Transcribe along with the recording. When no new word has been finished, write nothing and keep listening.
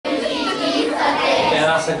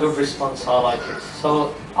that's a good response. I like it. So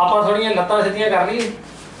ਆਪਾਂ ਥੋੜੀਆਂ ਲੱਤਾਂ ਸਿੱਧੀਆਂ ਕਰ ਲਈਏ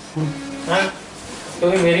ਹਾਂ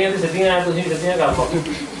ਕਿਉਂਕਿ ਮੇਰੀਆਂ ਤੇ ਸਿੱਧੀਆਂ ਆ ਤੁਸੀਂ ਸਿੱਧੀਆਂ ਕਰ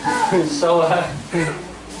ਲਓ ਸੋ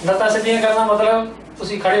ਲੱਤਾਂ ਸਿੱਧੀਆਂ ਕਰਨਾ ਮਤਲਬ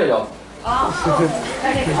ਤੁਸੀਂ ਖੜੇ ਹੋ ਜਾਓ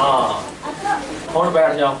ਹਾਂ ਹੁਣ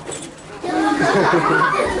ਬੈਠ ਜਾਓ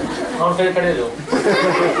ਹੁਣ ਫਿਰ ਖੜੇ ਹੋ ਜਾਓ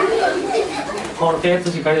ਹੁਣ ਫਿਰ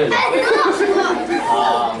ਤੁਸੀਂ ਖੜੇ ਹੋ ਜਾਓ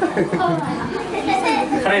ਹਾਂ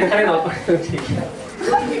ਖੜੇ ਰਹੋ ਠੀਕ ਹੈ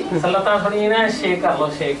ਲੱਤਾਂ ਥੋੜੀਆਂ ਨਾ ਸ਼ੇਕ ਕਰ ਲਓ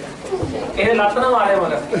ਸ਼ੇਕ ਇਹਦੇ ਲੱਤ ਨਾ ਮਾਰੇ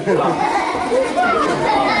ਮਗਰ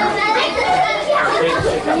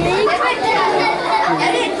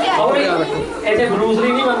ऐसे ब्रूसली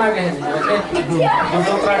नहीं बनना कहीं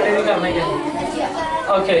जूडो कराटे नहीं करना कहीं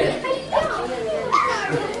ओके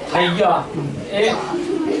भैया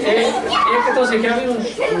एक तो सीखा भी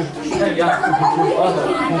भैया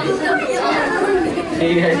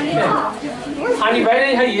ठीक है हाँ जी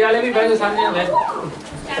बैठे हई वाले भी बैठे सामने होंगे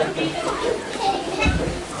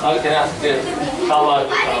ओके शाबाश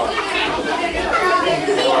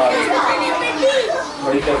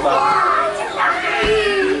बड़ी कृपा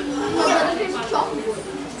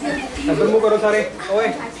इधर मुँह करो सारे ओए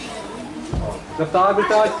रफ्तार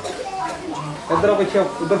बेटा इधर पीछे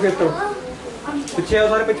उधर फिर तो पीछे आओ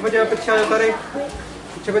सारे पीछे आओ सारे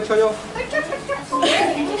पीछे हो जाओ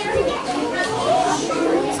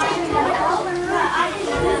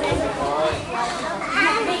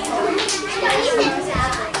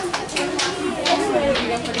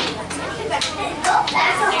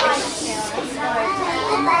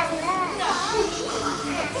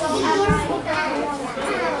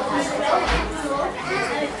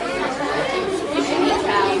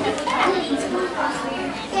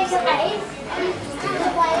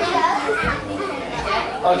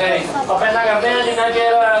ओके तो पहला करते हैं जिन्ना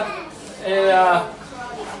चेर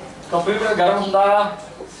कंप्यूटर गर्म होंदा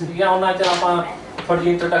ठीक है उन्ना चेर आपां थोड़ी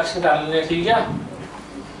इंट्रोडक्शन कर लेंगे ठीक है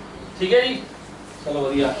जी चलो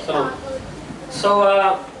वधिया चलो सो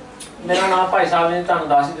मेरा नाम भाई साहब ने तुहानू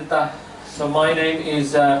दस ही दिता so my name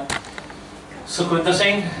is Sukhwinder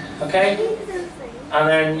Singh okay and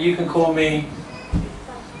then you can call me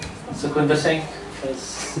Sukhwinder Singh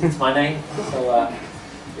because it's my name so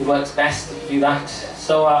it works best to do that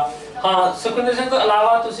so हाँ सुखविंदर सिंह तो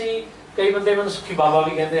अलावा तुसी कई बंदे मैंने सुखी बाबा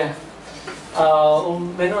भी कहते हैं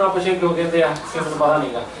मैंने ना पूछे क्यों कहते हैं कि मैंने पता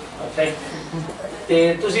नहीं गा okay ते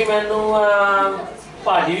तुसी मैंने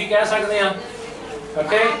भाजी भी कह सकते हैं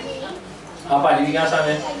okay हाँ भाजी भी कह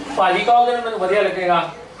सकते हैं भाजी कहोगे ना मैंने बढ़िया लगेगा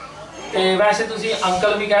ते वैसे तुसी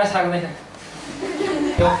अंकल भी कह सकते हैं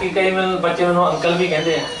क्योंकि कई बच्चे मैंने अंकल भी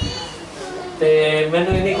कहते हैं तो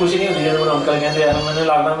मैंने इन्नी खुशी नहीं होती जब मैं अंकल कहते हैं मैंने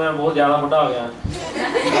लगता मैं बहुत ज़्यादा बुढ़ा हो गया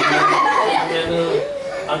मैंने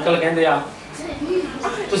अंकल कहते हैं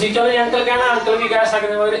तुसी चलो अंकल कहना अंकल भी कह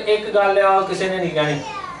सकते मगर एक गल आ किसी ने नहीं कहनी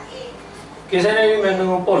किसी ने भी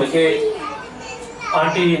मैनू भुल के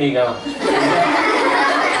आंटी जी नहीं कहना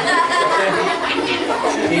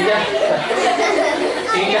ठीक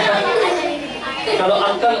है चलो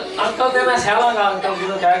अंकल अंकल तो मैं सहलांगा अंकल जी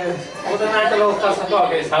कह के वो तो मैं चलो उसका समझा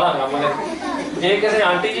के सहलांगा मगर जे किसी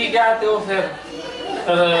आंटी जी क्या तो फिर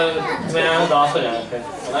मैं उदास हो जाना फिर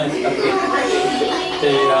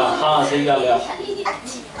हाँ सही गल है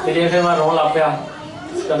जे फिर मैं रोन लग पिया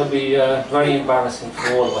it's going to be very embarrassing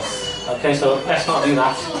for all of us okay so let's not do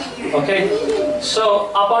that okay so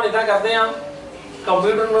ਆਪਾਂ ਇਦਾਂ ਕਰਦੇ ਆ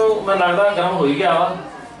ਕੰਪਿਊਟਰ ਨੂੰ ਮੈਂ ਲੱਗਦਾ ਗਰਮ ਹੋ ਹੀ ਗਿਆ ਵਾ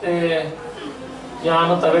ਤੇ ਜਾਂ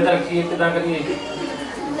ਨੂੰ ਤਵੇ ਤੇ ਰੱਖੀਏ ਕਿਦਾਂ ਕਰੀਏ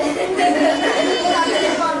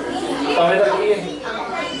ਤਵੇ ਤੇ ਰੱਖੀਏ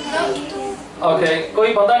ਓਕੇ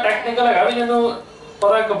ਕੋਈ ਬੰਦਾ ਟੈਕਨੀਕਲ ਹੈਗਾ ਵੀ ਜਿਹਨੂੰ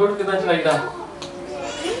ਪਤਾ ਕੰਪਿਊਟਰ ਕਿਦਾਂ ਚਲਾਈਦਾ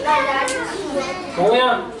ਤੂੰ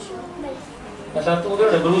ਆ ਅੱਛਾ ਤੂੰ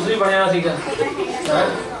ਤੇ ਬਰੂਸਰੀ ਬਣਿਆ ਸੀਗਾ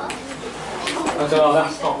ਅੱਛਾ ਉਹਦਾ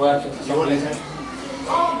ਸੌਫਟਵੇਅਰ ਚ ਸਭ ਲੈ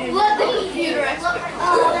What the computer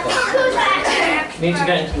need to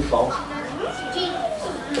get into the phone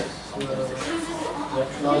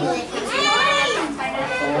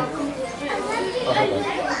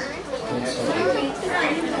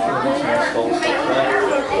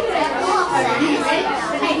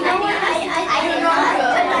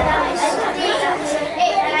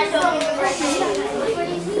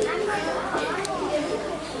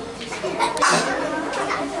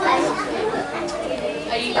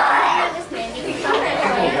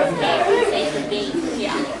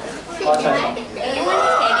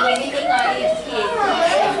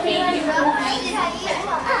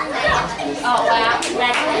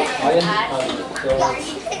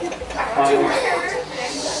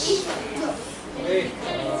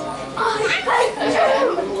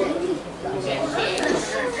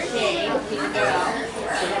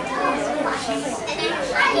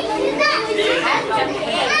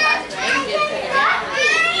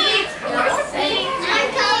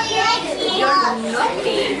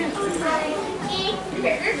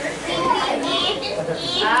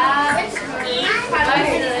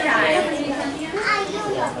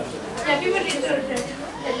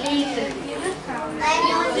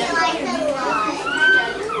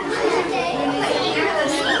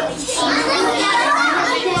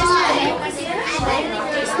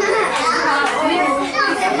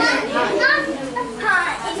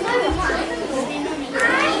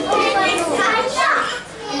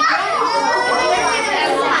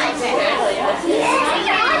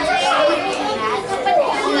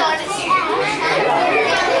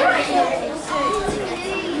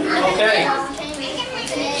Okay,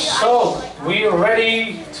 so we're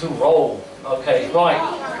ready to roll. Okay, right.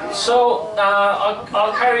 So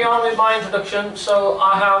I'll carry on with my introduction. So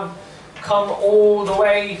I have come all the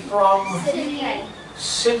way from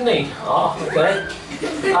Sydney. Oh, okay.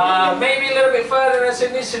 Maybe a little bit further than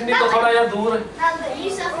Sydney. Sydney to thoda ja dur hai.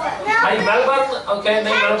 Are you Melbourne? Okay,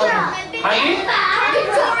 nahi Melbourne. Are you?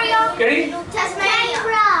 Victoria. Kiri? Tasmania.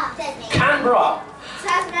 Canberra.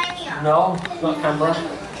 Tasmania. No, not Canberra.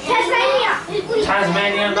 Tasmania.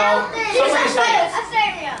 Tasmania, no. Somebody say it.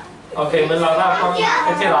 Australia. Okay, मैं लगा आपको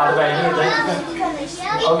इतने रात बैठे.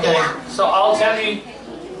 Okay, so I'll tell you.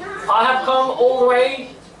 I have come all the way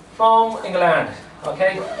from England.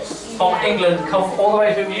 Okay, from England, come all the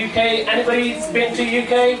way from UK. Anybody been to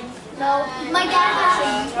UK? No. My dad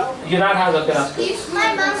has. Your dad has. Okay, that's good.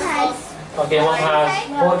 My mum has. Okay, mom has.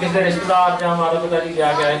 और किसी रिश्तेदार या हमारे पिताजी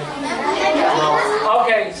क्या गए? No.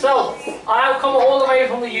 Okay, so I have come all the way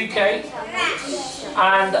from the UK,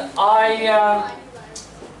 and I've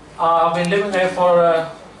been living there for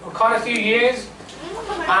quite a few years.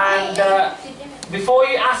 And before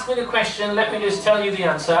you ask me the question, let me just tell you the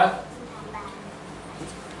answer.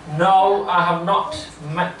 No, I have not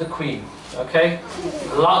met the Queen. Okay?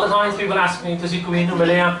 A lot of the times people ask me, "Tusi Queen nu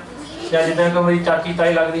mile ya?" Ya jidda ko meri chachi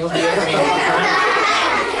tai lagdi hundi hai.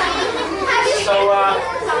 So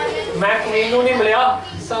मैं Queen nu nahi milya.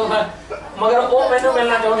 So मगर वो मैंने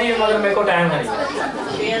मिलना चाहती है मगर मेरे को टाइम नहीं.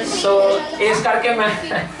 So इस करके मैं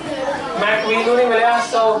Queen nu नहीं मिलया.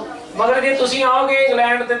 So मगर जे तुसी आओगे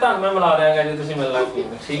इंग्लैंड ते ਤੁਹਾਨੂੰ मैं मिला देंगा जे तुसी मिलना Queen.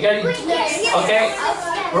 ठीक है जी? Okay.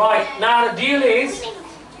 Right. Now the deal is,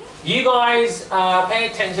 you guys pay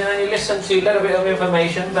attention and you listen to a little bit of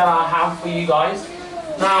information that I have for you guys.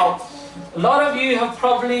 Now, a lot of you have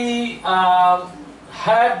probably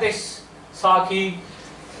heard this Saki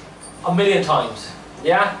a million times.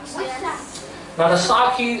 Yeah? Now the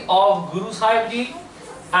Saki of Guru Sahib Ji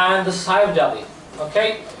and the Sahibzade.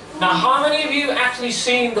 Okay? Now how many of you have actually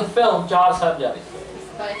seen the film Jar Sahibzade?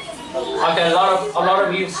 Okay, a lot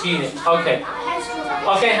of you have seen it. Okay.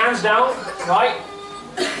 Okay, hands down, right?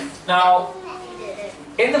 Now,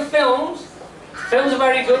 in the films are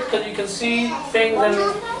very good because you can see things, and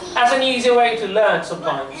that's an easy way to learn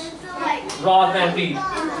sometimes, rather than read.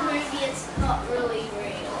 Movie, it's not really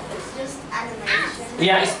real. It's just animation.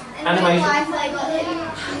 Yeah, it's animation.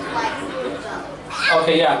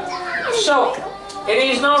 Okay, yeah. So, it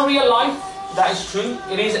is not real life, that is true.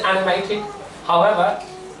 It is animated. However,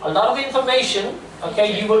 a lot of the information, okay,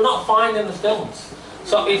 you will not find in the films.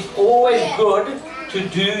 So, it's always good to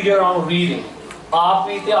do your own reading. आप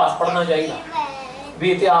भी इतिहास पढ़ना चाहिए.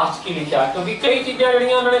 भी इतिहास की लिखा क्योंकि कई चीज़ें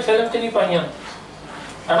जड़ियाँ उन्होंने फिल्म च नहीं पाइयां,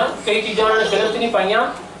 है ना? कई चीज़ें उन्होंने फिल्म च नहीं पाइयां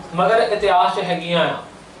मगर इतिहास च हैगियां हैं.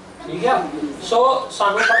 ठीक है? So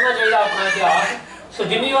सानू पढ़ना चाहिए अपना इतिहास. So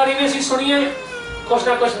जिन्नी बारी भी असीं सुनिए कुछ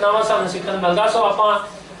ना कुछ नवा सानू सीखण मिलदा. So आपां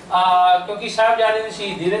क्योंकि साहिबजादे दी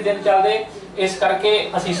शहीदी दे दिन चलदे इस करके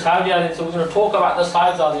असीं साहिबजादे so we're going to talk about the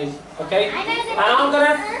Sahibzades. Okay? And I'm going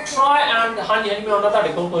to try and हाँ जी मैं उन्होंने ताड़े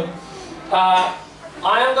कोल कोई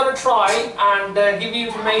I am going to try and give you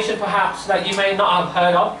information perhaps that you may not have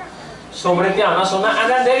heard of. So bade dhyan naal sunna, and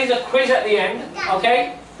then there is a quiz at the end.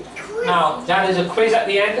 Okay? Now that is a quiz at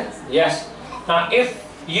the end. Yes. Now if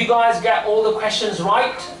you guys get all the questions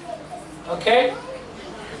right, okay?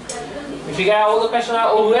 If you get all the questions right,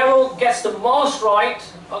 or whoever gets the most right,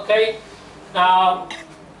 okay? Now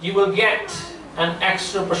you will get an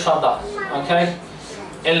extra prasada, okay?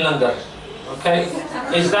 In Langar. Okay?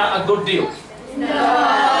 Is that a good deal? No.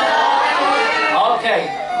 Okay.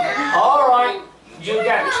 All right. You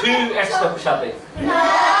get 2 extra prasadi. No.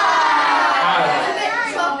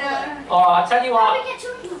 Oh, I'll tell you what.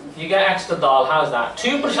 You get extra dal. How's that?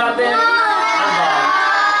 2 prasadi and dal.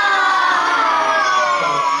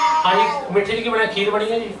 हाँ मीठे की बना खीर बनी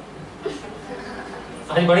है जी.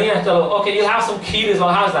 हाँ बनी है. चलो. Okay, you have some kheer as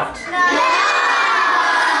well. How's that?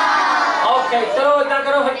 Okay. चलो इतना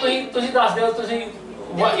करो फिर तुसी दस दो तुसी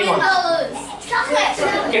what you want.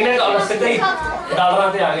 कितने डॉलर सीधे डॉलर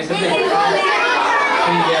पे आ गए सीधे.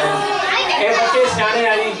 ठीक है. ये बच्चे सियाने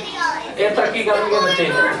आ जी. ये तरक्की करेंगे बच्चे.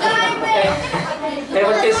 ये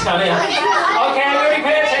बच्चे सियाने आ. Okay, everybody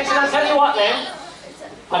pay attention. I'll tell you what then.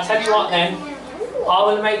 I'll tell you what then, I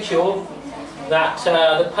will make sure that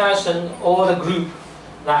the person or the group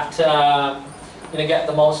that get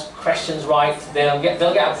the most questions right, they'll get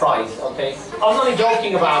a prize, okay? I was only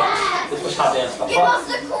joking about this pushade and stuff. Give us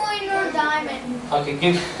a coin or a diamond. Okay,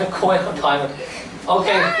 give a coin or diamond.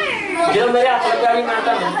 Okay, जो मेरे हाथ लग गया मैं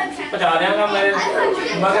तो पहुंचा देंगा मेरे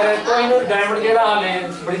मगर कोई नूर डायमंड जेड़ा हाले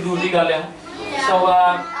बड़ी दूर दी गल है. So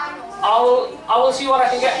I will see what I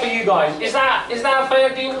can get for you guys. Is that a fair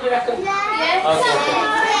deal, you reckon? Yes. Okay.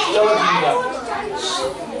 Chalo ठीक है.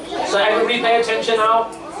 So everybody pay attention now.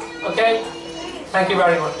 Okay? Thank you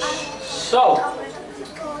very much. So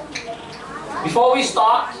before we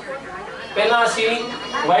start, पहला सी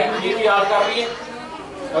white जी को याद कर रही है.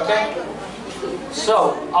 Okay? So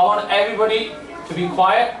I want everybody to be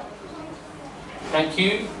quiet. Thank you.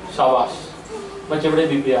 Shabash. बच्चे बड़े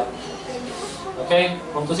बीबे आ. Okay?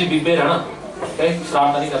 हम तो सी बीबे रहना. Okay?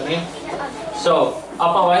 शरारत नहीं करनी है. So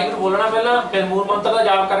आप वाहिगुरु बोलना पहला, फिर मूल मंत्र का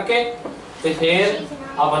जाप करके, फिर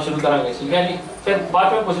आप शुरू करेंगे. ठीक है जी? फिर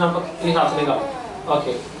बाद में पूछना इस हाथ से निकाल.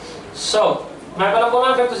 Okay. So मैं पहला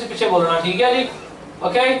बोलना, फिर तुसी पीछे बोलना. ठीक है जी?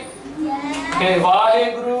 Okay? Okay.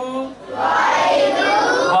 Waheguru. Waheguru.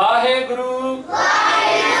 Waheguru.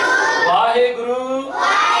 Waheguru.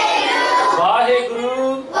 Waheguru.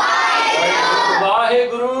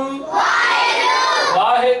 Waheguru.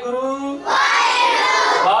 Waheguru. Waheguru.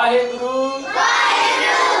 Waheguru.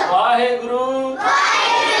 Waheguru.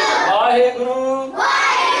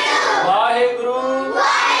 Waheguru.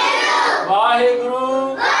 Waheguru.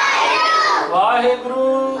 Waheguru.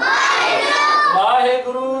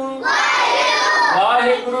 Waheguru.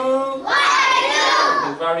 Waheguru.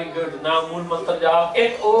 Very good. Now मूल मंत्र जाप.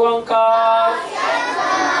 एक ओंकार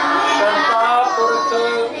करता पुरख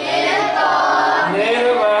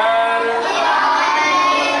निर्वैर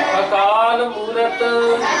अकाल मूरत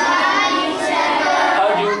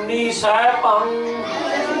अजूनी सैभं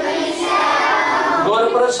गुर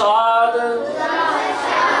प्रसाद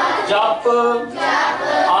जप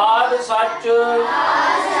आद सच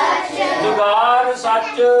जुगार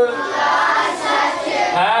सच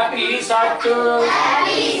है भी सच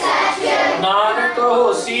नानक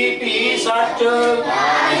होसी भी सच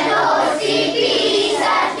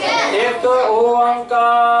एक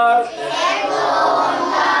ओंकार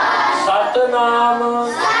सतनाम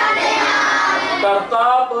करता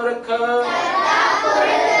पुरख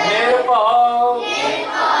निर्भव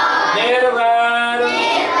निर्वैर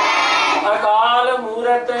अकाल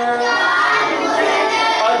मूरत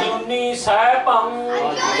अजूनी सैभं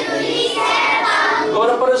गुर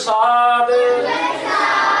प्रसाद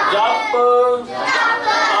जप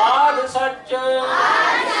आद सच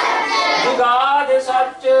जुगाद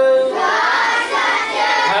सच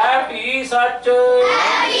है भी सच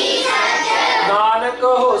नानक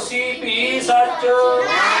होसी भी सच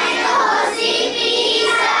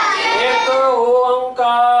एक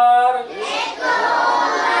ओंकार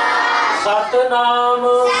सतनाम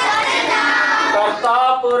करता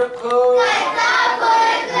पुरख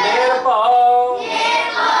निर्भव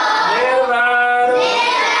निर्वैर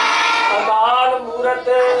अकाल मूरत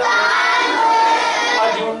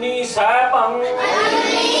अजूनी सैभं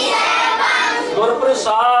गुर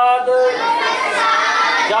प्रसाद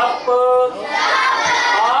जप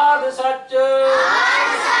आद सच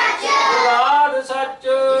जुगाद सच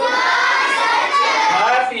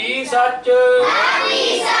है भी सच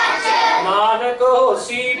नानक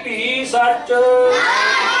होसी भी सच.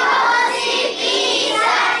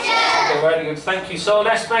 Okay, very good. Thank you. So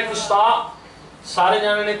let's make a start. सारे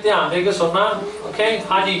जाने ने ध्यान देके सुनना. Okay?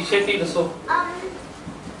 हाँ जी, छेती दसो.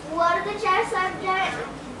 What are the chair subject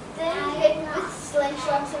they hit with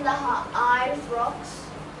slingshots in the eye with rocks?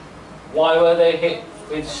 Why were they hit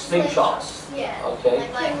with slingshots? Yeah. Okay.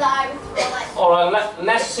 Like in the eye with rocks. All right.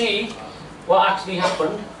 Let's see what actually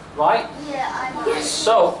happened. Right? Yeah, I know.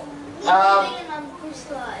 So,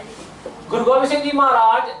 Guru Gobind Singh Ji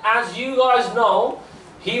Maharaj, as you guys know,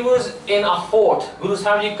 he was in a fort. Guru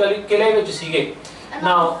Sahib Ji किले ਵਿੱਚ ਸੀਗੇ.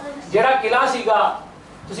 Now, ਜਿਹੜਾ ਕਿਲਾ ਸੀਗਾ,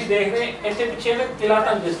 ਤੁਸੀਂ ਦੇਖਦੇ ਇੱਥੇ ਪਿੱਛੇ ਨਾ ਕਿਲਾ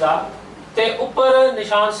ਤੁਹਾਨੂੰ ਦਿਸਦਾ ਤੇ ਉੱਪਰ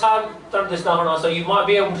ਨਿਸ਼ਾਨ ਸਾਹਿਬ ਤੁਹਾਨੂੰ ਦਿਸਦਾ ਹੋਣਾ. So you might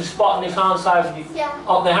be able to spot Nishan Sahib ji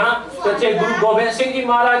up there, ਹਨਾ? ਤੇ ਇੱਥੇ ਗੁਰੂ ਗੋਬਿੰਦ ਸਿੰਘ ਜੀ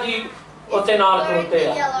ਮਹਾਰਾਜ ਜੀ ਉੱਥੇ ਨਾਲ ਖਲੋਤੇ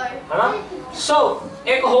ਆ, ਹਨਾ? So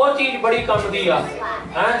ਇੱਕ ਹੋਰ ਚੀਜ਼ ਬੜੀ ਕੰਮ ਦੀ ਆ,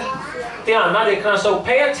 ਹੈ? ਧਿਆਨ ਨਾਲ ਦੇਖਣਾ. So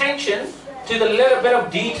pay attention to the little bit of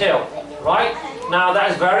detail, right? Now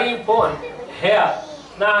that is very important here.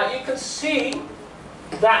 Now you can see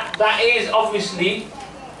that is obviously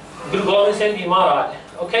Guru Gobind Singh Ji Maharaj.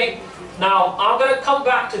 Okay. Now I'm going to come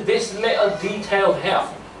back to this little detail here.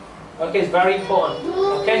 Okay, it's very important.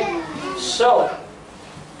 Okay. So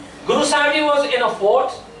Guru Sahib Ji was in a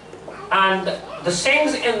fort, and the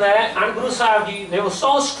Singhs in there and Guru Sahib Ji, they were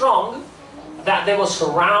so strong that they were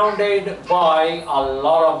surrounded by a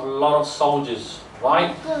lot of soldiers,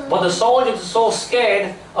 right? But the soldiers were so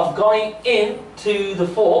scared of going into the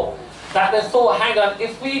fort that they thought, hang on,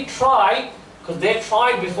 if we try, because they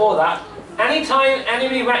tried before that, anytime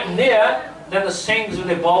anybody went near, then the Singhs with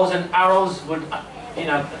their bows and arrows would,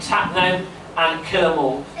 attack them and kill them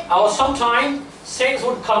all. Or sometimes Singhs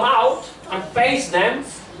would come out and face them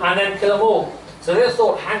and then kill them all. So they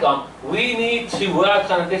thought, hang on, we need to work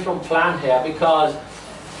on a different plan here, because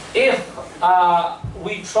if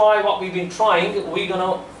we try what we've been trying, we're going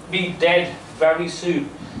to be dead very soon.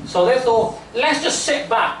 So they thought, let's just sit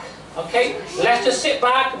back, okay? Let's just sit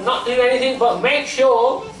back, not do anything, but make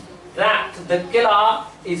sure that the killa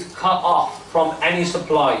is cut off from any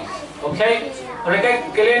supplies, okay? उन्होंने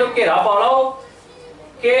कहा किले को घेरा पा लो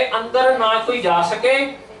कि अंदर ना कोई जा सके,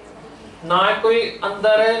 ना कोई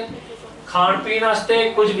अंदर खान पीन वास्ते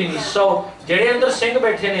कुछ भी नहीं. सो जेड़े अंदर सिंह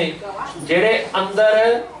बैठे ने, जेड़े अंदर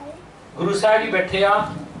गुरु साहिब जी बैठे आ,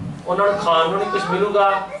 उन्होंने खान को नहीं कुछ मिलूगा,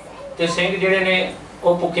 ते सिंह जेड़े ने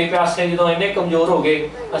वो भुखे प्यासे जो इन्ने कमजोर हो गए,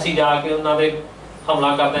 असी जाके उन्होंने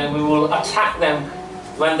हमला कर देंगे. We will attack them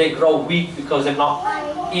when they grow weak because they've not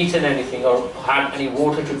eaten anything or had any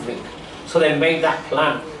water to drink. So they made that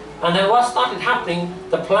plan. And then what started happening,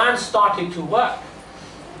 the plan started to work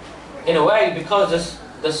in a way, because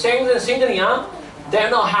the Singhs and Singhaniya, they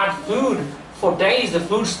not had food for days. The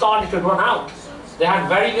food started to run out. They had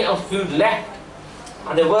very little food left,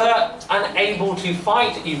 and they were unable to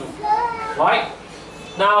fight even, right?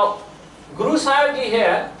 Now, Guru Sahib Ji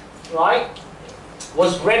here, right,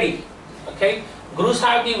 was ready, okay? Guru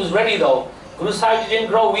Sahib Ji was ready though. Guru Sahib Ji didn't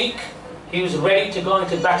grow weak. He was ready to go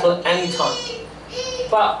into battle anytime.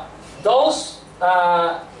 But those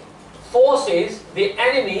forces, the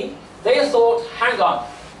enemy, they thought, hang on,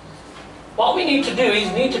 what we need to do is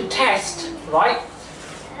need to test, right,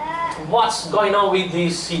 what's going on with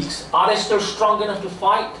these Sikhs. Are they still strong enough to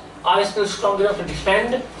fight? Are they still strong enough to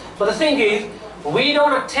defend? But the thing is, we don't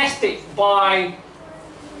want to test it by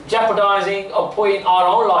jeopardizing or putting our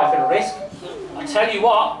own life at risk. I tell you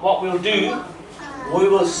what we'll do, we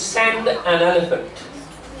will send an elephant,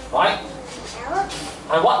 right?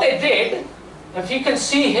 And what they did, if you can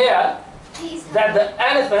see here, that the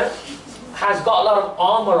elephant has got a lot of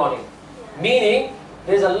armor on it, meaning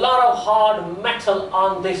there's a lot of hard metal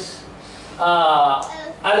on this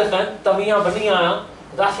elephant, taviyan baniyan,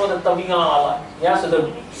 that's what the taviyan are like, yeah, so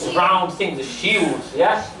the round things, the shields,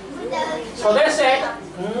 yeah? So they said,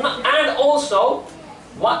 and also,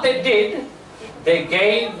 what they did, they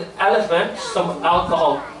gave the elephant some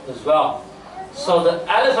alcohol as well. So the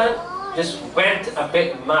elephant just went a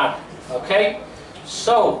bit mad, okay?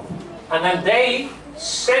 So, and then they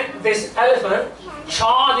sent this elephant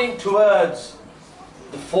charging towards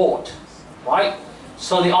the fort, right?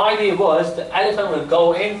 So the idea was the elephant would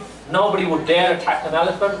go in, nobody would dare attack an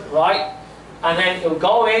elephant, right? And then it would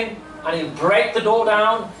go in and it would break the door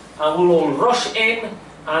down, and we'll all rush in,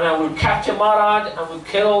 and then we'll capture Maharaj, and we'll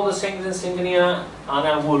kill all the Singhs and Singhaniya, and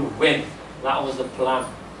then we'll win. That was the plan,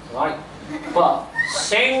 right? But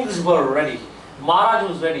Singhs were ready. Maharaj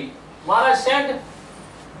was ready. Maharaj said,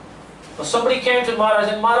 but somebody came to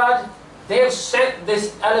Maharaj and Maharaj, they have sent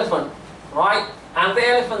this elephant, right? And the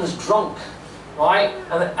elephant is drunk, right?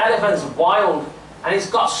 And the elephant is wild, and he's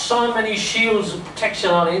got so many shields of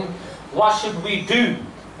protection on him. What should we do?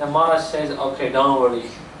 And Maharaj says, okay, don't worry,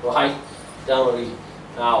 right? Don't worry.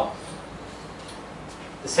 Now,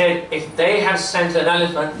 they said, if they have sent an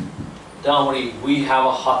elephant, don't worry, we have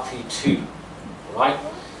a hathi too, right?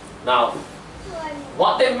 Now,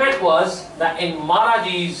 what they meant was that in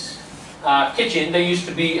Maharaj's kitchen, there used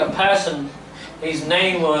to be a person, his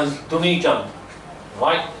name was Dunijan,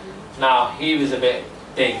 right? Now, he was a bit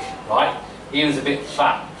big, right? He was a bit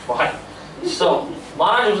fat, right? So,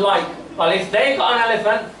 Maharaj was like, well, if they got an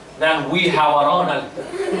elephant, then we have our own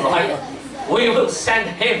elephant, right? We will send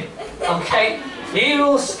him, okay? He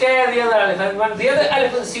will scare the other elephant. When the other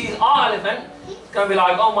elephant sees our elephant, it's going to be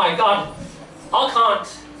like, oh my God, I can't,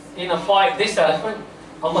 fight this elephant.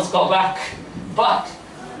 I must go back. But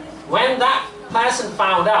when that person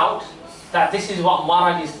found out that this is what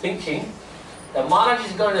Maharaj is thinking, that Maharaj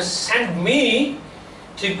is going to send me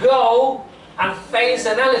to go and face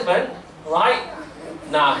an elephant, right?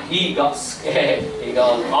 Now he got scared. He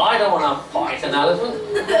goes, I don't want to fight an elephant.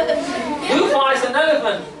 Who fights an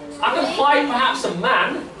elephant? I can fight perhaps a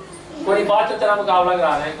man.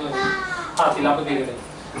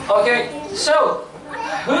 Okay, so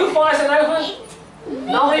who fights an elephant?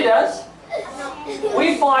 Nobody does.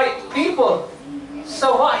 We fight people.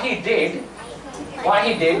 So what he did, what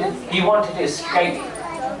he did, he wanted to escape,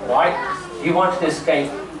 right? He wanted to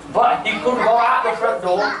escape, but he couldn't go out the front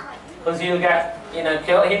door because he'll get,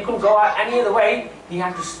 killed. He couldn't go out any other way. He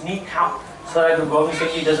had to sneak out so that the Gobind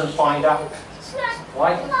Singh Ji doesn't find out,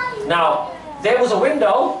 right? Now, there was a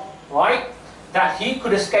window, right, that he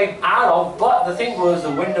could escape out of, but the thing was,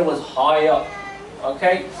 the window was high up,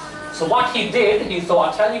 okay? So what he did, he thought,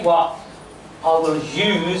 I'll tell you what, I will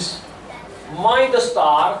use my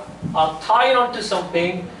dastar, I'll tie it onto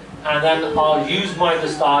something, and then I'll use my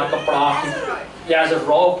dastar kapra as a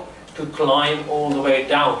rope to climb all the way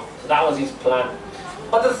down. So that was his plan.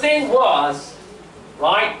 But the thing was,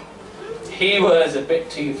 right, he was a bit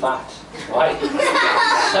too fat, right?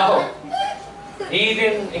 So he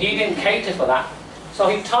didn't cater for that. So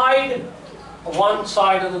he tied one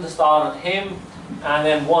side of the dastar on him, and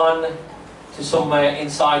then one to somewhere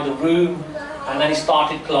inside the room, and then he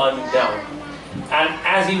started climbing down. And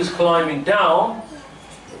as he was climbing down,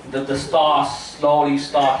 the star slowly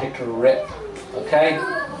started to rip, okay?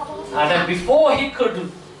 And then before he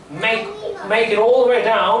could make it all the way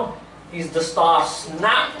down, the star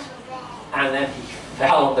snapped, and then he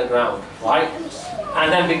fell on the ground, right?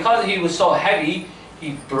 And then because he was so heavy,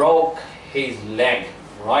 he broke his leg,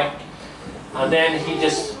 right? And then he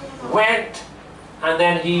just went, and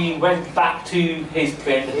then he went back to his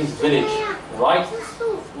village, right?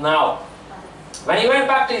 Now, when he went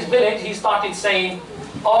back to his village, he started saying,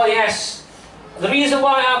 oh yes, the reason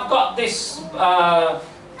why I've got this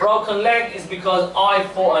broken leg is because I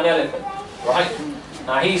fought an elephant, right?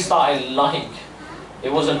 Now he started lying.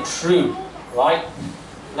 It wasn't true, right?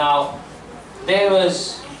 Now, there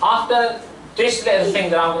was, after this little thing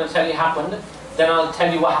that I'm going to tell you happened, then I'll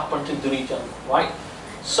tell you what happened to Durijan, right?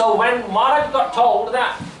 So when Maharaj got told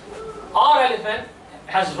that our elephant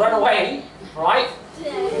has run away, right?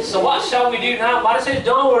 So what shall we do now? Maharaj says,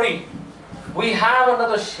 don't worry, we have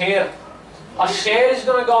another sher. A sher is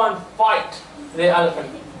going to go and fight the elephant.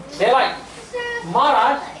 They're like,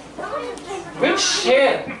 Maharaj, which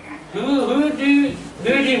sher? Who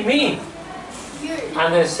do you mean?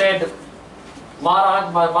 And they said,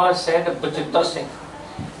 Maharaj said, Bhajinder Singh.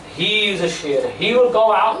 He is a sher. He will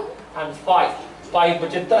go out and fight. By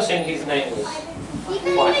Bhajinder Singh, his name was. A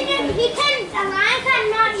lion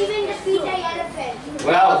cannot even defeat an elephant.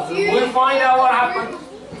 Well, we'll find out what happened.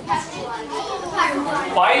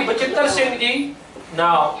 By Bhajinder Singh Ji,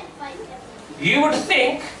 now, you would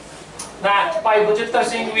think that by Bhajinder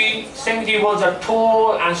Singh Ji was a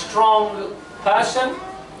tall and strong person.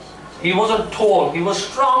 He wasn't tall. He was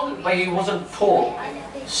strong, but he wasn't tall.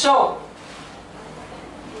 So,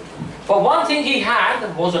 but one thing he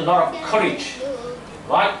had was a lot of courage,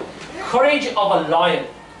 right? Courage of a lion.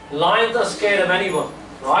 Lions are scared of anyone,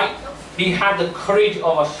 right? He had the courage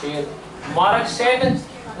of a sher. Maharaj said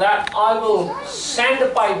that I will send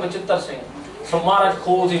Bhai Bhajinder Singh. So Maharaj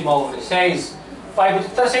calls him over. He says, Bhai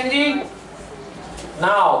Bhajinder Singh Ji,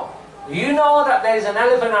 now, you know that there is an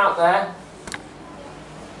elephant out there?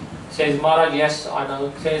 He says, Maharaj, yes, I know.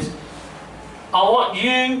 He says, I want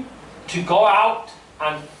you to go out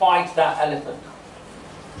and fight that elephant.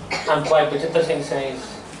 And Bhai Bhajinder Singh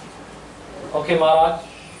says, okay, Maharaj.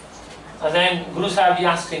 And then Guru Sahib Ji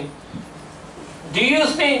asked him, do you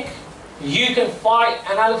think you can fight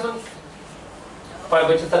an elephant? Bhai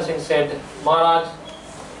Bhajinder Singh said, Maharaj,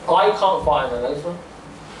 I can't fight an elephant.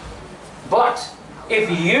 But if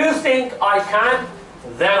you think I can,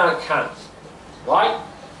 then I can. Right?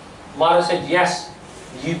 Maharaj said, yes,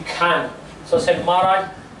 you can. So said, Maharaj,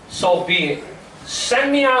 so be it.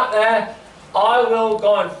 Send me out there, I will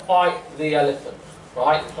go and fight the elephant.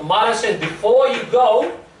 Right? And Maharaj says, before you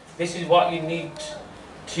go, this is what you need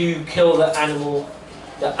to kill the animal,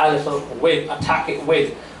 the elephant with, attack it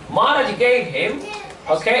with. Maharaj gave him,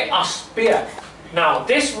 okay, a spear. Now,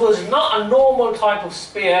 this was not a normal type of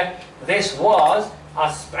spear, this was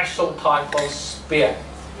a special type of spear,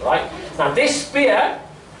 right? Now, this spear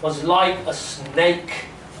was like a snake,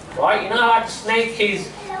 right? You know how a snake is,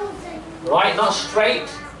 right, not straight,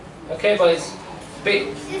 okay, but it's a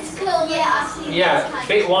bit, It's cool, yeah, I see. yeah, a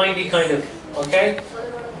bit windy kind of, okay?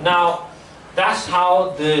 Now, that's how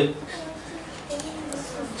the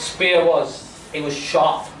spear was. It was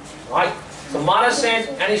sharp, right? So Maharaj said,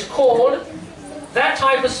 and it's called, that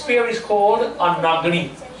type of spear is called a nagni.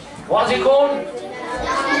 What's it called?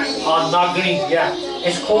 A nagni, yeah.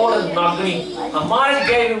 It's called a nagni. And Maharaj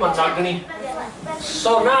gave him a nagni.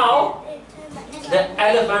 So now, the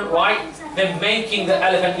elephant, right, they're making the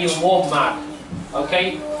elephant even more mad,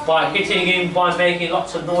 okay? By hitting him, by making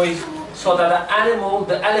lots of noise, so that the animal,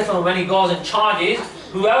 the elephant, when he goes and charges,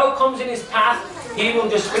 whoever comes in his path, he will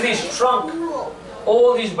just with his trunk,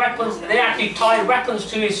 all these weapons. They actually tied weapons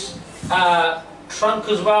to his trunk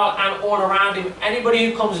as well and all around him.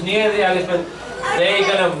 Anybody who comes near the elephant, they're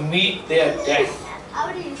going to meet their death.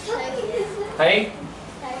 How do you say Hey?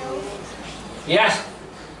 Yes.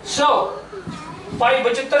 So, Bhai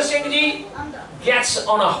Bachittar Singh ji gets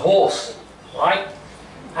on a horse, right?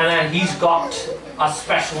 And then he's got a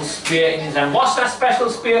special spear in his hand. What's that special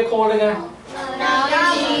spear called again?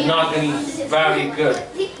 Nagani. Very good.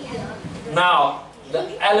 Now,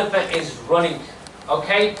 the elephant is running,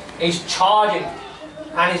 okay? He's charging.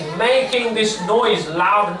 And he's making this noise,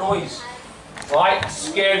 loud noise, right?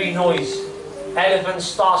 Scary noise. Elephant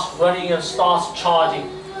starts running and starts charging.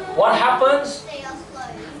 What happens?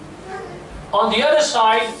 On the other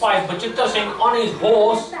side, Bhai Bachittar Singh on his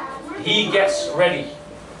horse, he gets ready,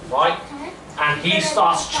 right? And he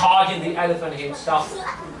starts charging the elephant himself.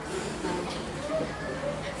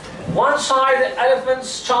 One side the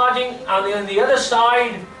elephant's charging, and on the other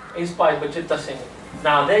side is Bhai Bachittar Singh.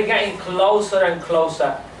 Now they're getting closer and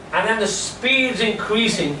closer, and then the speed's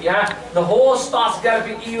increasing, yeah? The horse starts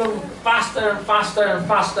galloping even faster and faster and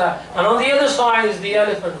faster, and on the other side is the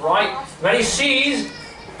elephant, right? When he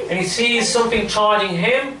sees something charging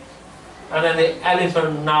him, and then the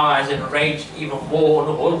elephant now has enraged even more,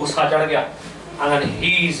 and then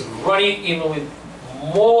he's running even with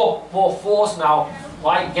more force now,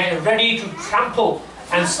 right? Getting ready to trample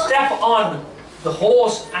and step on the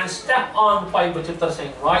horse and step on Bhai Bachittar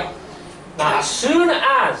Singh, right? Now as soon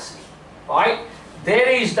as, right, there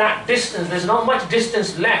is that distance, there's not much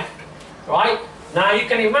distance left, right? Now you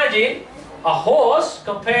can imagine a horse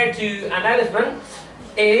compared to an elephant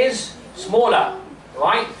is smaller,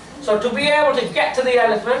 right? So to be able to get to the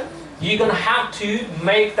elephant, you're going to have to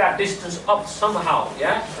make that distance up somehow,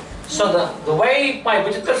 yeah? So the way Bhai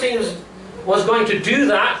Bachittar Singh was going to do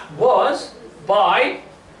that was by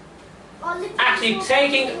actually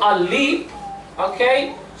taking a leap,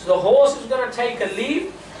 okay? So the horse is going to take a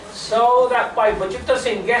leap so that Bhai Bachittar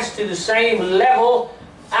Singh gets to the same level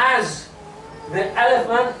as the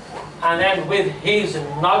elephant, and then with his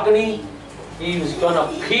nagani, he was going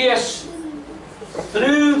to pierce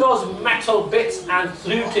through those metal bits and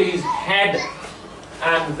through to his head,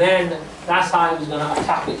 and then that's how he was going to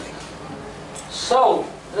attack it. So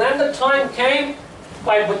then the time came,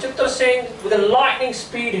 Bhai Bachittar Singh, with a lightning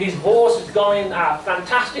speed, his horse is going at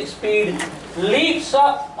fantastic speed, leaps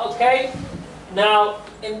up, okay? Now,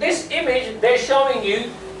 in this image, they're showing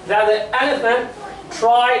you that the elephant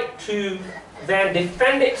tried to then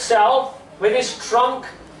defend itself with its trunk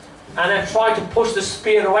and then tried to push the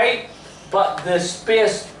spear away, but the spear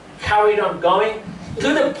carried on going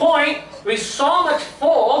to the point with so much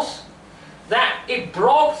force that it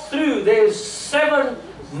broke through. There's 7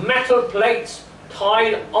 metal plates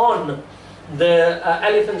tied on the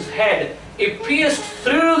elephant's head. It pierced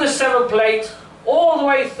through the 7 plates all the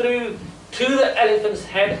way through to the elephant's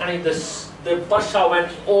head, and the basha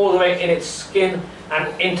went all the way in its skin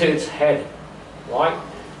and into its head, right?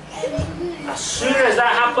 As soon as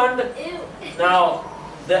that happened, now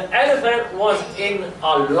the elephant was in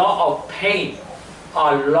a lot of pain,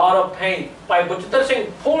 Bhai Bachittar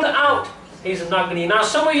Singh pulled out his nagani. Now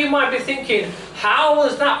some of you might be thinking, how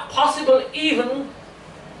was that possible? Even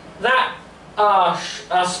that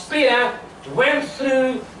a spear went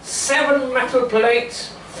through 7 metal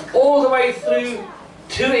plates all the way through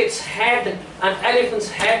to its head, an elephant's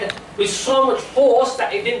head, with so much force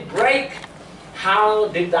that it didn't break. How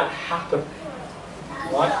did that happen?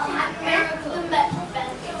 What?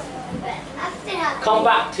 Come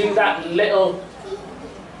back to that little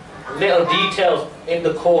detail in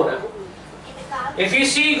the corner. If you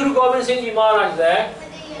see Guru Gobind Singh Ji Maharaj there,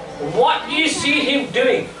 what you see him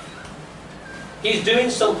doing? He's doing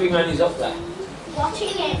something when he's up there. Watching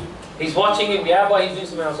him. He's watching him, yeah, but he's doing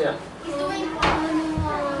something else, yeah. He's doing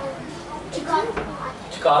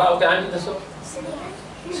Chikara, okay, Anji, that's all.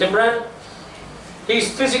 Simran, he's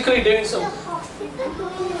physically doing something.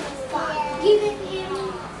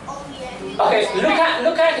 Okay,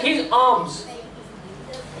 look at his arms.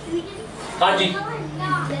 Anji.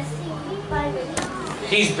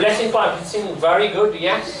 He's blessing by singing. Very good,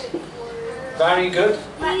 yes. Very good.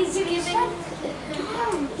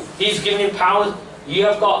 He's giving him powers. You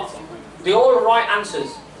have got the all right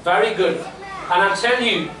answers. Very good. And I'm telling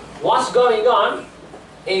you, what's going on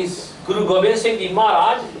is Guru Gobind Singh Ji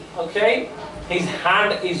Maharaj, okay, his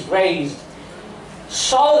hand is raised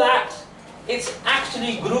so that it's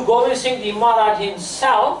actually Guru Gobind Singh Ji Maharaj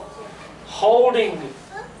himself holding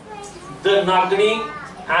the nagani,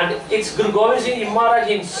 and it's Guru Gobind Singh Ji Maharaj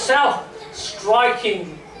himself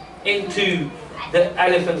striking into the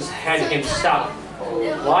elephant's head himself,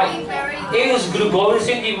 Right? It was Guru Gobind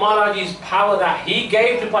Singh Ji Maharaj's power that he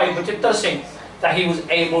gave to Bhai Bachittar Singh that he was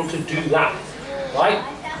able to do that. Right?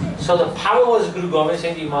 So the power was Guru Gobind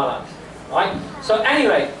Singh Ji Maharaj. Right? So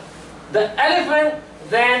anyway, the elephant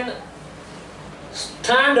then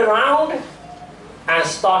turned around and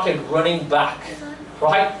started running back.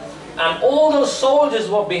 Right? And all those soldiers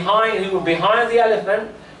were behind, who were behind the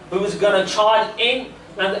elephant, who was going to charge in,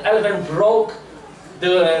 and the elephant broke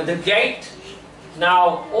the gate.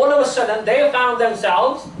 Now, all of a sudden, they found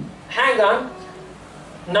themselves, hang on,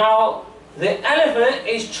 now the elephant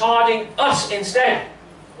is charging us instead,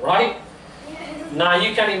 right? Now,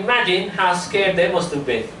 you can imagine how scared they must have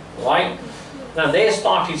been, right? Now, they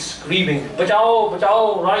started screaming, bachao,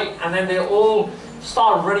 bachao, right? And then they all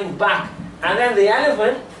start running back. And then the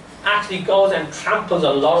elephant actually goes and tramples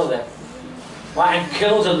a lot of them, right? And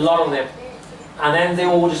kills a lot of them. And then they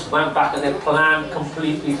all just went back and their plan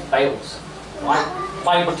completely fails. Right?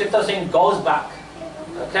 Bhai Bachittar Singh goes back.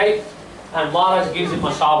 Okay? And Maharaj gives him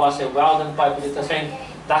a shabash, say, well done, Bhai Bachittar Singh.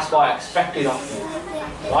 That's what I expected of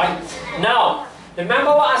you. Right? Now,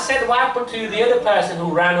 remember what I said, what happened to the other person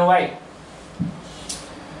who ran away?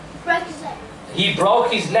 Broke his leg. He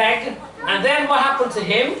broke his leg. And then what happened to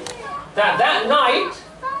him? That night,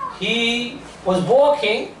 he was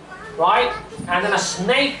walking, right? And then a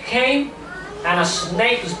snake came. And a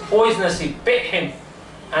snake was poisonous, he bit him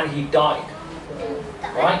and he died.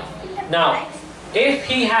 Right? Now, if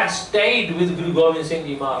he had stayed with Guru Gobind Singh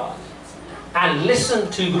Ji Maharaj and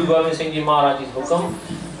listened to Guru Gobind Singh Ji Maharaj's hukum,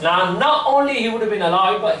 now not only he would have been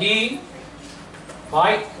alive, but he,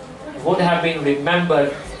 right, would have been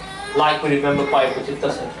remembered like we remember Bhai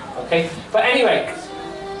Bachittar Singh. Okay? But anyway,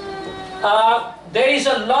 there is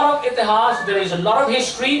a lot of itihas, there is a lot of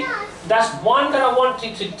history. That's one that I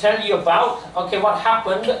wanted to tell you about. Okay, what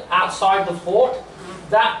happened outside the fort?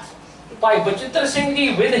 That Bhai Bachittar Singh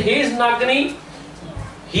Ji, with his Nagani,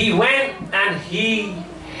 he went and he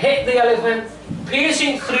hit the elephant,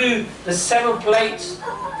 piercing through the 7 plates,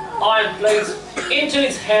 iron plates, into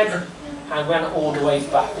its head, and went all the way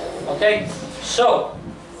back. Okay, so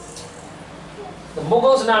the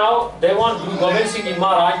Mughals now, they want Guru Gobind Singh Ji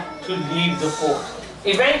Maharaj to leave the fort.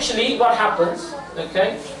 Eventually, what happens?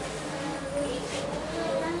 Okay.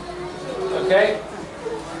 Okay.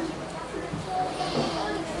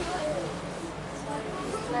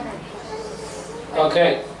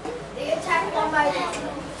 Okay. They attacked one by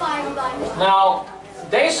one. Now,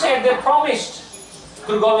 they said they promised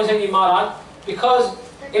Guru Gobind Singh Ji Maharaj because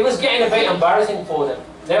it was getting a bit embarrassing for them.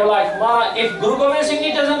 They were like, Maharaj, if Guru Gobind Singh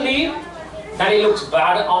Ji doesn't leave, then he looks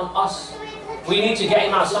bad on us. We need to get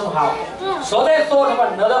him out somehow. So they thought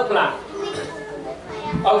of another plan.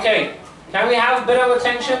 Okay, can we have a bit of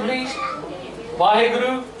attention, please?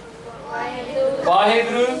 Vaheguru,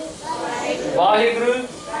 Vaheguru, Vaheguru.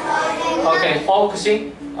 Okay,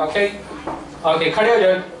 focusing. Okay, okay, khade ho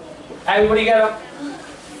jao. Everybody get up.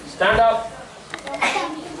 Stand up.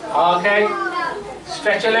 Okay,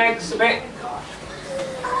 stretch your legs a bit.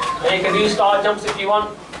 Make a new star jumps if you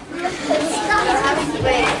want.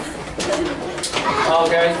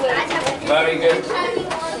 Okay, very good.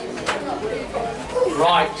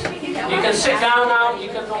 Right, you can sit down now. You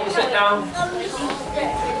can all sit down.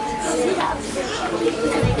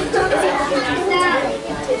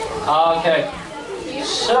 Okay,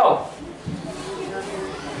 so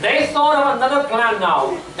they thought of another plan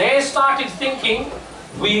now. They started thinking,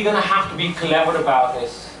 we're going to have to be clever about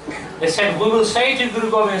this. They said, we will say to Guru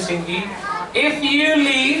Gobind Singh Ji, if you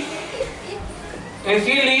leave,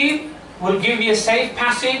 we'll give you a safe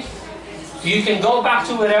passage. You can go back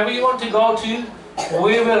to wherever you want to go to.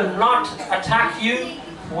 We will not attack you.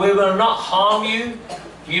 We will not harm you.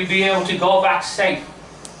 You'll be able to go back safe.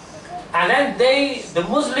 And then the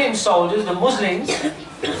Muslim soldiers, the Muslims,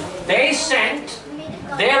 they sent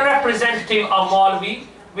their representative, a Maulvi,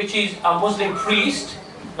 which is a Muslim priest.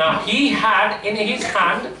 Now he had in his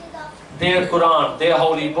hand their Quran, their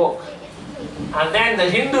holy book. And then the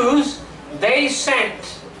Hindus, they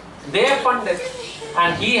sent their Pandit,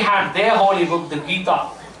 and he had their holy book, the Gita.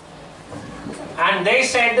 And they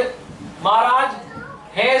said, Maharaj,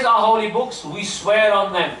 here's our holy books, we swear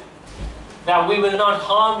on them that we will not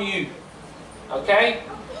harm you. Okay?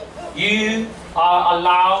 You are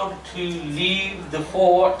allowed to leave the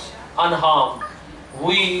fort unharmed.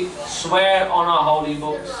 We swear on our holy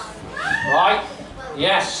books. Right?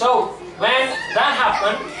 Yes, so when that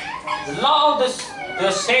happened, a lot of the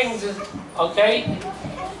Singhs, okay,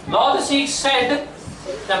 a lot of the Sikhs said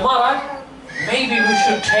that Maharaj, maybe we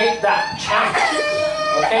should take that chance.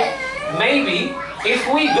 Okay? Maybe if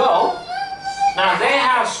we go, now they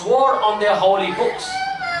have sworn on their holy books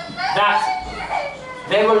that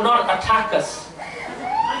they will not attack us.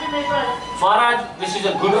 Maharaj, this is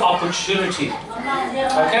a good opportunity.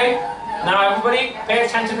 Okay? Now everybody pay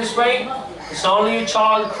attention this way. It's only a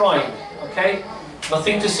child crying. Okay?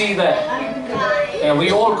 Nothing to see there. Yeah,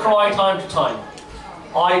 we all cry time to time.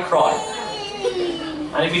 I cry.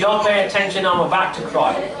 And if you don't pay attention, I'm about to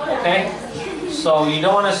cry. Okay? So you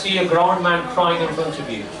don't want to see a grown man crying in front of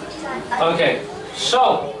you. Okay,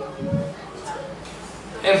 so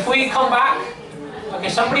if we come back, okay,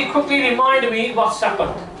 somebody quickly remind me what's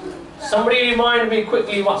happened. Somebody remind me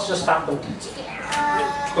quickly what's just happened.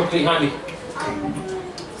 Quickly, Handy.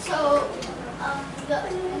 So, the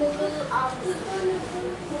Mughal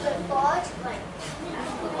fought, like.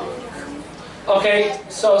 Okay,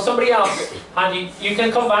 so somebody else, Handy, you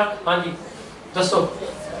can come back, Handy. Just so.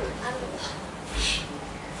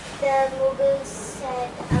 The Mughals said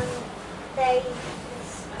they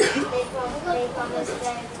promised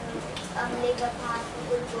that leave a path for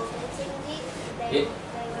Guru Gobind Singh Ji. They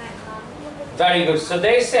weren't harmed. Very good. So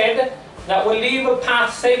they said that we'll leave a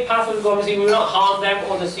path, safe path for the Gobind Singh, we will not harm them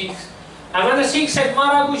or the Sikhs. And when the Sikhs said,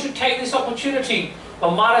 Maharaj, we should take this opportunity,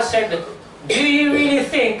 but Maharaj said, do you really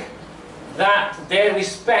think that they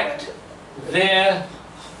respect their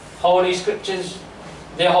holy scriptures,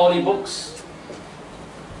 their holy books?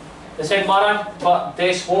 They said, Maharaj, but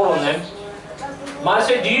they swore on them. Maharaj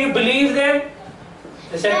said, do you believe them?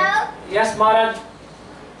 They said, No. yes, Maharaj.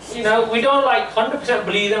 You know, we don't like 100%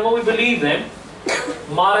 believe them, but we believe them.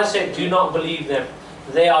 Maharaj said, do not believe them.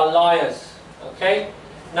 They are liars. Okay?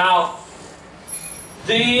 Now,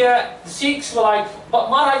 the Sikhs were like, but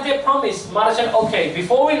Maharaj, they promised. Maharaj said, okay,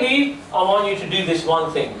 before we leave, I want you to do this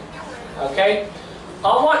one thing. Okay?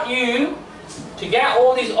 I want you to get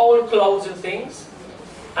all these old clothes and things,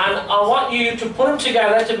 and I want you to put them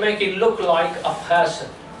together to make it look like a person.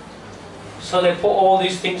 So they put all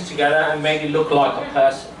these things together and made it look like a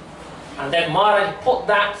person. And then Maharaj put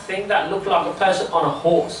that thing that looked like a person on a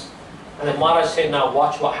horse. And then Maharaj said, now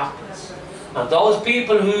watch what happens. And those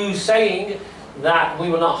people who saying that we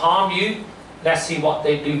will not harm you, let's see what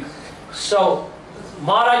they do. So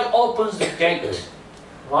Maharaj opens the gate,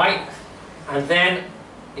 right? And then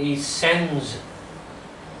he sends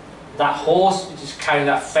that horse which is carrying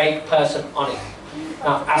that fake person on it.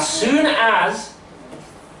 Now as soon as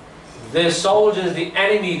the soldiers, the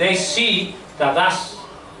enemy, they see that that's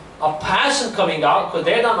a person coming out, because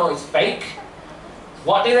they don't know it's fake,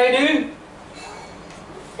 what do?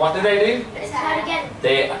 What did they do?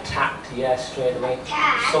 They attacked, yes, straight away.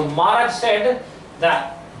 So Maharaj said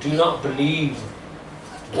that do not believe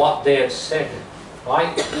what they have said,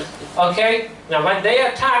 right? Okay, now when they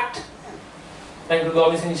attacked, then Guru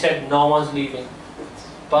Gobind Singh said no one's leaving.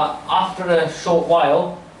 But after a short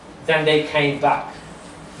while, then they came back,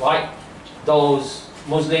 right? Those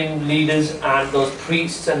Muslim leaders and those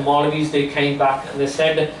priests and Maulvis, they came back and they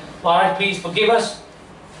said, Maharaj, please forgive us.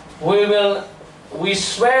 We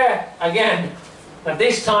swear again that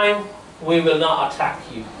this time we will not attack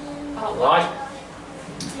you. Right?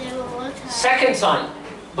 Second time.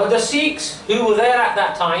 But the Sikhs who were there at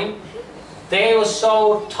that time, they were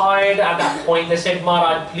so tired at that point, they said,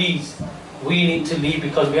 Maharaj, please, we need to leave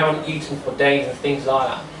because we haven't eaten for days and things like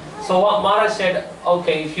that. So what Maharaj said,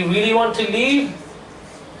 okay, if you really want to leave,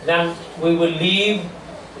 then we will leave,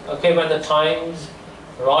 okay, when the time's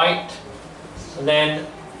right. And then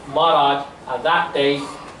Maharaj, at that day,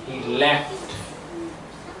 he left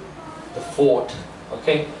the fort,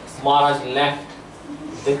 okay. Maharaj left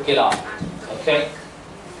the Qila, okay.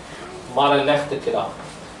 Maharaj left the Qila.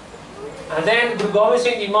 And then Guru Gobind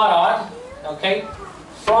Singh Ji Maharaj, okay,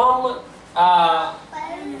 from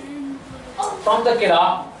the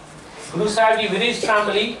Qila, Guru Sahib Ji with his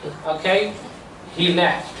family, okay, he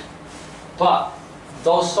left. But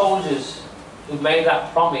those soldiers who made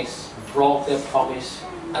that promise broke their promise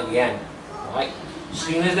again, right? As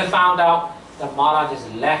soon as they found out that Maharaj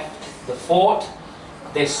has left the fort,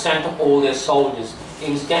 they sent all their soldiers. It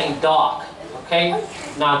was getting dark, okay?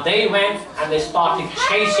 Now they went and they started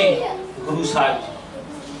chasing Guru Sahib Ji.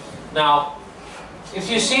 Now, if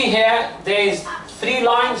you see here, there's 3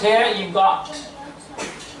 lines here. You've got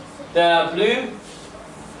the blue,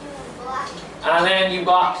 and then you've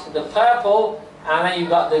got the purple, and then you've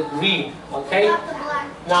got the green, okay?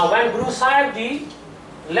 Now when Guru Sahib Ji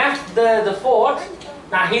left the fort,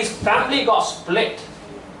 now his family got split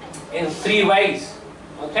in 3 ways,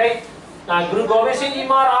 okay? Now Guru Gobind Singh Ji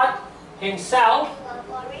Maharaj himself,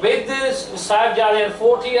 with the Sahibzade and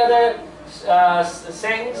 40 other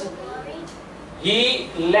Singhs, he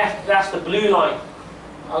left, that's the blue line,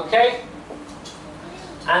 okay?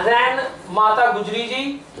 And then Mata Gujri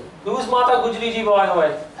Ji, who's Mata Gujri Ji by the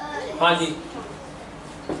way? Hanji.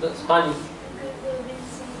 Hani.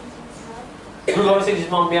 Guru Gobind Singh's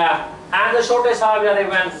mom, yeah. And the Chote Sahibzade, they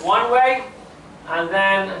went one way, and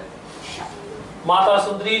then Mata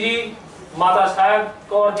Sundari ji, Mata Sahib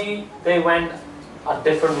Kaur ji, they went a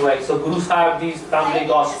different way. So Guru Sahib's family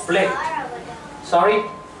got split. Sorry?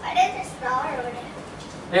 What is the star over there?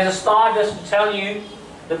 There's a star just to tell you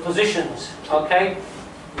the positions, okay?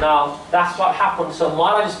 Now, that's what happened. So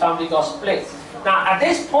Maharaj's family got split. Now, at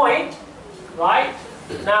this point, right,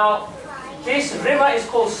 now, this river is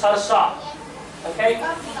called Sarsa, okay?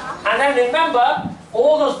 And then remember,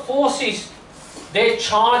 all those forces, they're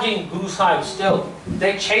charging Guru Sahib still.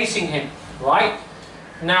 They're chasing him, right?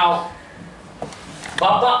 Now,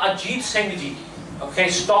 Baba Ajit Singh ji, okay,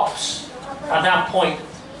 stops at that point,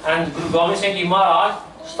 and Guru Gobind Singh ji Maharaj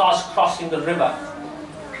starts crossing the river.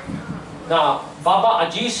 Now, Baba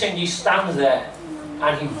Ajit Singh ji stands there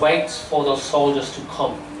and he waits for those soldiers to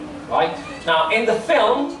come, right? Now, in the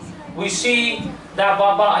film, we see that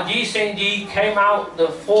Baba Ajit Singh ji came out the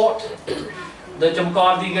fort, the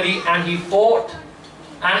Jamkar Gari, and he fought.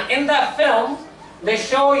 And in that film, they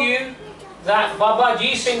show you that Baba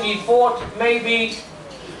Ajit Singh ji fought maybe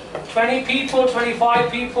 20 people,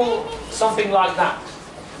 25 people, something like that.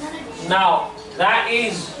 Now, that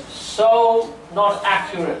is so not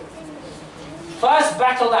accurate. First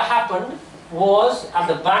battle that happened was at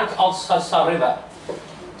the bank of Sarsa River,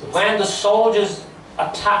 when the soldiers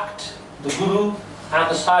attacked the Guru and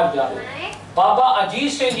the Sahibzade. Baba Ajit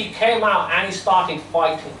Singh ji came out and he started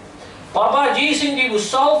fighting. Baba Ajit Singh ji was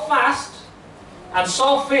so fast and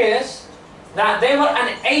so fierce that they were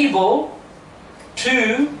unable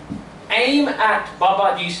to aim at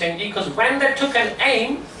Baba Ajit Singh ji, because when they took an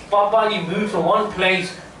aim, Baba ji moved from one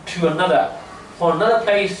place to another, from another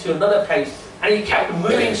place to another place, and he kept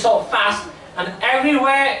moving so fast, and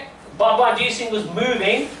everywhere Baba Ajit Singh was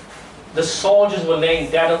moving, the soldiers were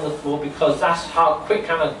laying dead on the floor, because that's how quick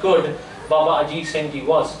and good Baba Ajit Singh ji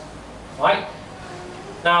was, right?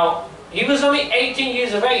 Now, he was only 18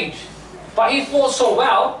 years of age, but he fought so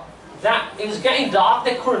well that it was getting dark,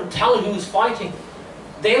 they couldn't tell who was fighting.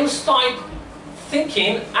 They all started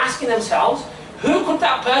thinking, asking themselves, who could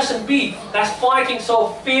that person be that's fighting so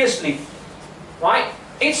fiercely, right?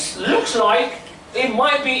 It looks like it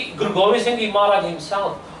might be Guru Gobind Singh Ji Maharaj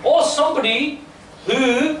himself, or somebody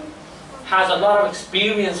who has a lot of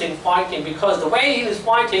experience in fighting, because the way he was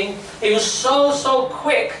fighting, it was so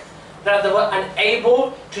quick that they were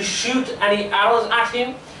unable to shoot any arrows at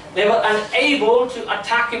him. They were unable to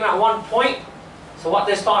attack him at one point. So what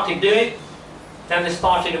they started doing, then they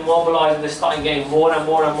started immobilizing, they started getting more and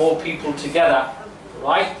more people together,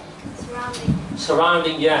 right?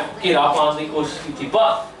 Surrounding, yeah.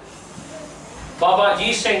 But Baba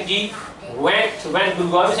Ajit Singh ji went, when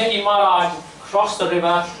Guru Gobind Singh Ji Maharaj crossed the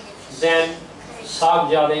river, then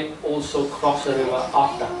Sahibzade also crossed the river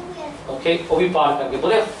after. Okay, but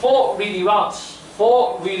they fought really well,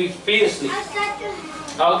 fought really fiercely.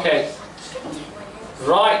 Okay,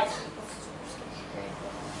 right.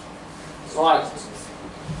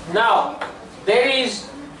 Now, there is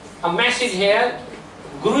a message here.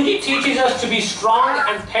 Guruji teaches us to be strong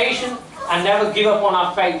and patient and never give up on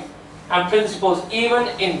our faith and principles, even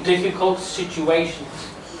in difficult situations.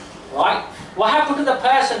 Right? What happened to the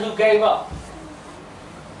person who gave up?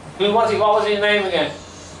 Who was he? What was his name again?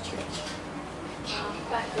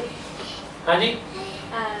 Andy?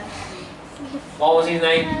 What was his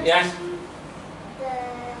name? Yes? His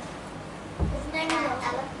name was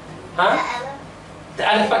Elephant. Huh?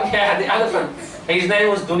 The elephant, yeah, the elephant. His name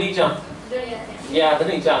was Dunijan. Yeah,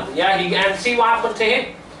 Dunijan. Yeah, and see what happened to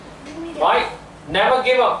him? Right? Never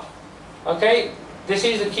give up. Okay? This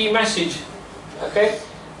is the key message. Okay?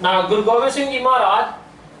 Now, Guru Gobind Singh Ji Maharaj,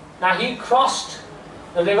 now he crossed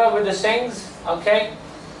the river with the Singhs. Okay?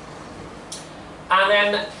 And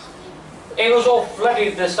then it was all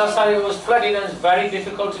flooded. The Sarsa River was flooded and it's very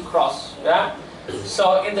difficult to cross. Yeah?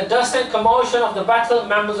 So in the dust and commotion of the battle,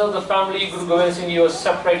 members of the family Guru Gobind Singh Ji were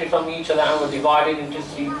separated from each other and were divided into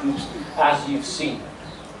 3 groups, as you've seen.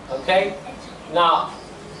 Okay? Now,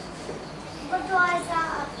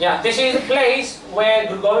 yeah, this is the place where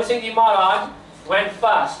Guru Gobind Singh Ji Maharaj went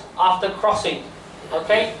first after crossing.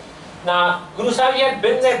 Okay? Now, Guru Sahib Ji had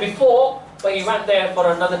been there before, but he went there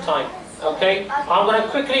for another time. Okay? I'm going to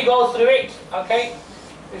quickly go through it. Okay?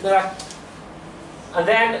 And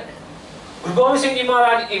then Guru Gobind Singh Ji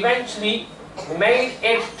Maharaj eventually made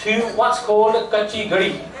it to what's called Kachi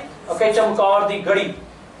Gadi. Okay, Chamkar di Gadi.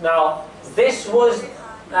 Now, this was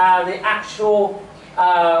the actual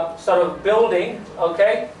sort of building,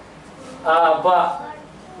 okay? But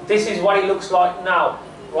this is what it looks like now,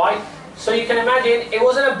 right? So you can imagine, it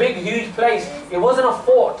wasn't a big, huge place. It wasn't a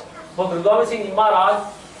fort. But Guru Gobind Singh Ji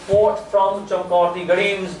Maharaj fought from Chamkaur. The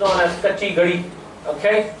Gadi was known as Kachi Gadi.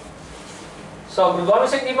 Okay? So Guru Gobind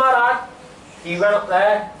Singh Ji Maharaj, he went up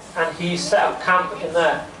there and he set up camp in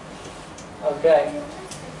there. Okay?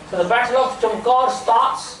 So the Battle of Chamkaur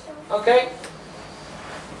starts. Okay?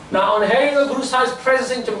 Now on hearing of Guru Sahib's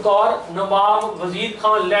presence in Chamkaur, Nawab Wazir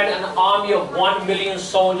Khan led an army of 1 million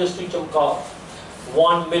soldiers to Chamkaur.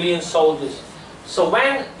 1 million soldiers. So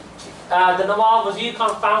when the Nawab Wazir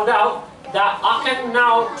Khan found out that I can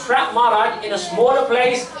now trap Maharaj in a smaller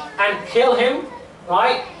place and kill him,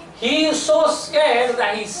 right? He is so scared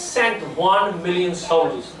that he sent 1 million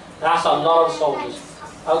soldiers. That's a lot of soldiers.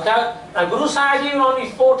 Okay? Now Guru Sahib was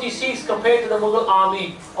only 40 Sikhs compared to the Mughal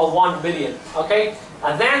army of 1 million. Okay?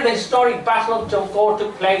 And then the historic Battle of Chamkaur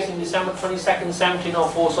took place in December 22nd,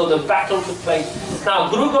 1704. So the battle took place. Now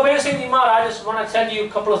Guru Gobind Singh Ji Maharaj, I just want to tell you a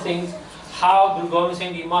couple of things. How Guru Gobind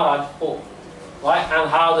Singh Ji Maharaj fought. Right? And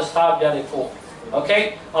how the Sahibjade fought.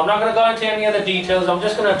 Okay? I'm not going to go into any other details. I'm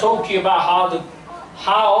just going to talk to you about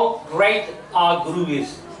how great our Guru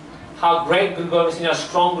is. How great Guru Gobind Singh, how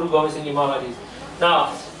strong Guru Gobind Singh Ji Maharaj is.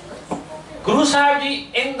 Now, Guru Sahib Ji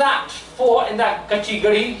in that fort, in that Kachi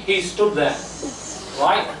Gadi, he stood there.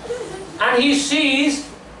 Right? And he sees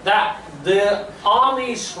that the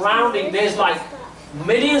army surrounding, there's like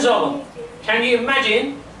millions of them. Can you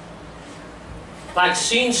imagine? Like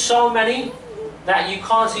seeing so many that you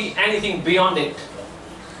can't see anything beyond it.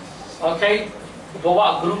 Okay? But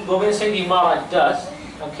what Guru Gobind Singh Ji Maharaj does,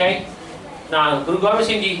 okay? Now Guru Gobind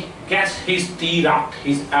Singh Ji gets his tir out,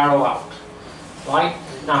 his arrow out. Right?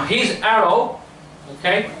 Now his arrow,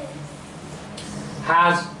 okay,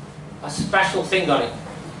 has a special thing on it.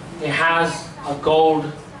 It has a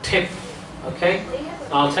gold tip. Okay?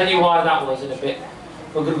 Now I'll tell you why that was in a bit.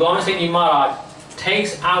 But Guru Gobind Singh Ji Maharaj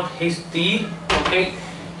takes out his tir, okay?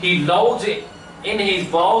 He loads it in his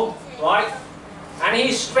bow, right? And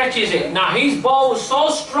he stretches it. Now his bow is so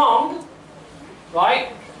strong, right?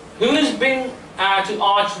 Who's been to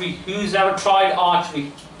archery? Who's ever tried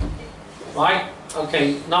archery? Right?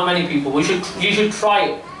 Okay, not many people. You should try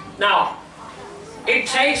it. Now, it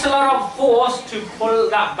takes a lot of force to pull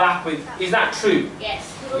that back with. Is that true?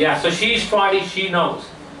 Yes. Yeah, so she's tried it, she knows.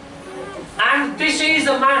 And this is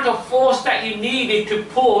the amount of force that you needed to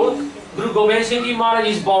pull Guru Gobind Singh Ji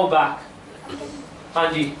Maharaj's bow back.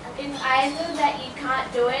 Hanji. It's either that you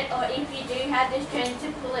can't do it, or if you do have the strength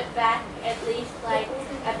to pull it back, at least like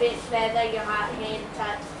a bit further, your hand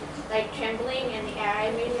starts like trembling and the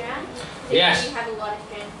arrow moves around. So Yes. you have a lot of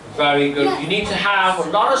strength. Very good. You need to have a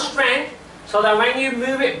lot of strength so that when you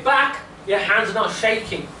move it back, your hand's not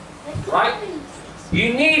shaking. Right?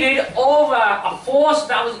 You needed over a force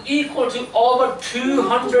that was equal to over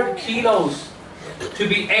 200 kilos to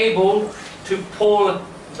be able to pull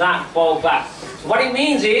that bow back. What it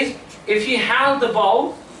means is, if you held the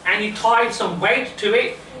bow and you tied some weight to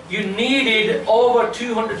it, you needed over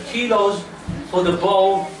 200 kilos for the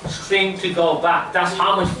bow string to go back. That's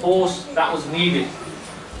how much force that was needed.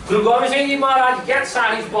 Guru Gobind Singh Ji Maharaj gets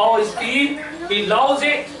out his bow, his tir, he loads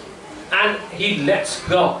it, and he lets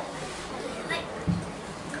go.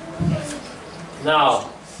 Now,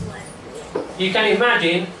 you can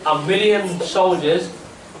imagine 1 million soldiers,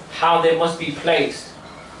 how they must be placed,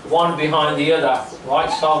 one behind the other, right?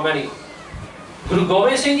 So many. Guru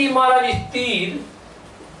Gobind Singh Ji Maharaj's tir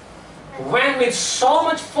went with so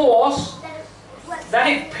much force that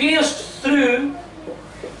it pierced through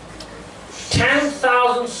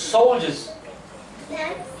 10,000 soldiers.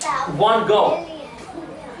 One go.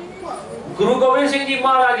 Guru Gobind Singh Ji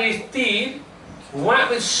Maharaj's tir went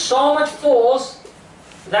with so much force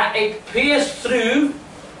that it pierced through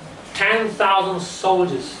 10,000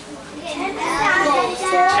 soldiers.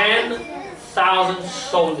 10,000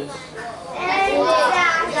 soldiers.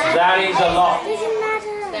 That is a lot.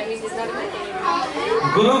 That means it's not a good thing.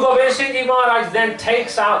 Guru Gobind Singh Ji Maharaj then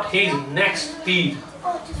takes out his next tir,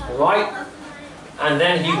 right? And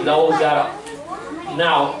then he loads that up.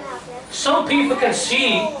 Now, some people can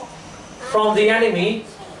see from the enemy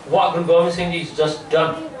what Guru Gobind Singh Ji has just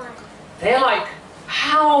done. They're like,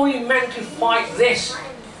 how are we meant to fight this?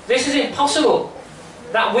 This is impossible.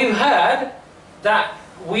 That we've heard that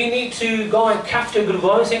we need to go and capture Guru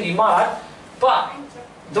Gobind Singh Ji Maharaj, but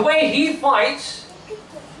the way he fights,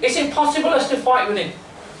 it's impossible us to fight with him.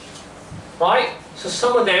 Right? So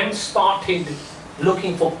some of them started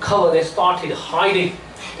looking for cover, they started hiding,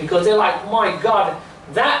 because they're like, my God,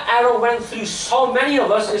 that arrow went through so many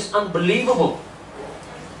of us, it's unbelievable.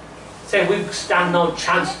 Say, we stand no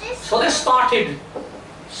chance. So they started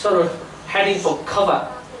sort of heading for cover,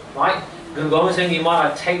 right? Guru Gobind Singh Ji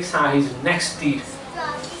Maharaj takes out his next steed,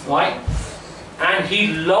 right? And he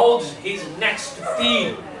loads his next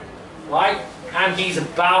steed, right? And he's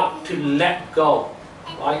about to let go,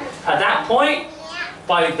 right? At that point,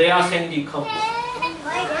 Bhai Daya Singh Ji comes.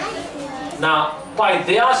 Now, Bhai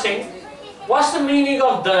Daya Singh, what's the meaning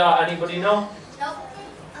of Daya? Anybody know?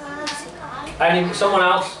 Someone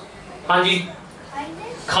else? Hanji?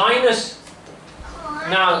 Kindness.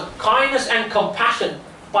 Now, kindness and compassion.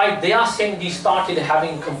 Bhai Daya Singh Ji started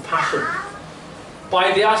having compassion.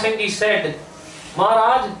 Bhai Daya Singh Ji said,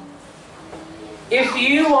 Maharaj, if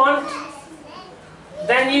you want,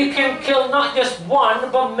 then you can kill not just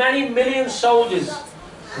one, but many million soldiers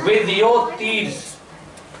with your deeds.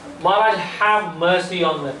 Maharaj, have mercy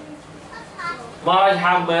on them. Maharaj,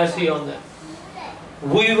 have mercy on them.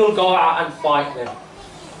 We will go out and fight them.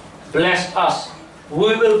 Bless us.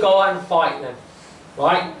 We will go and fight them.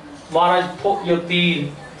 Right? Maharaj, put your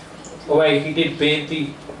deed away. He did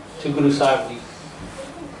Benti to Guru Sahib Ji.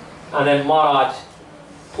 And then Maharaj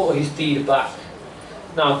put his deed back.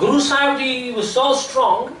 Now Guru Sahib Ji was so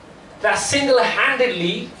strong that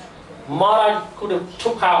single-handedly Maharaj could have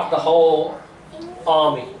took out the whole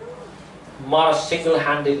army. Maharaj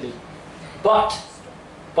single-handedly. But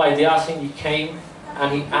Bhai Daya Singh Ji came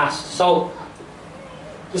and he asked. So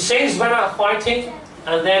the saints went out fighting,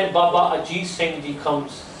 and then Baba Ajit Singh Ji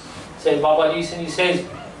comes. Says Baba Ajit Singh Ji says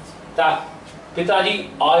that Pitaji,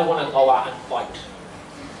 I want to go out and fight.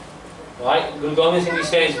 Right? Guru Gobind Singh Ji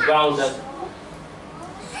says, well done.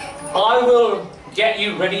 I will get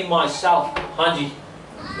you ready myself, Hanji.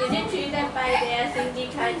 Is it true that Bhai Daya Singh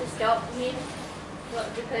Ji tried to stop him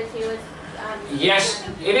because he was... Yes,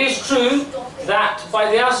 it is true that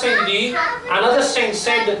Bhai Daya Singh Ji, another Singh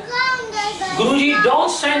said, Guruji, don't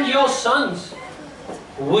send your sons.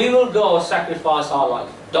 We will go sacrifice our life.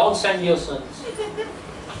 Don't send your sons.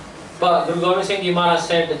 But Guru Gobind Singh Ji Maharaj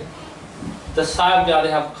said, the Sahibzade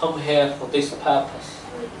have come here for this purpose.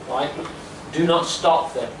 Right? Do not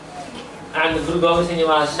stop them. And Guru Gobind Singh Ji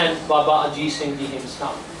Maharaj sent Baba Ajit Singh Ji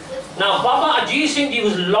himself. Now Baba Ajit Singh Ji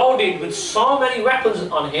was loaded with so many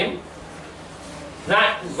weapons on him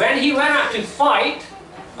that when he went out to fight,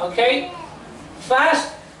 okay,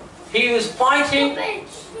 first he was fighting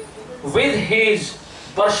with his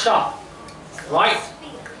barsha, right,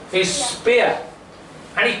 his spear,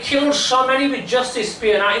 and he killed so many with just his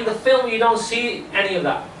spear. Now in the film you don't see any of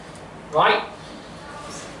that, right?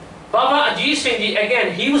 Baba Ajit Singh Ji,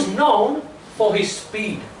 again, he was known for his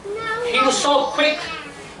speed. He was so quick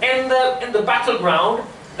in the battleground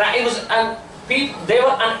that it was they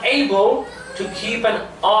were unable to keep an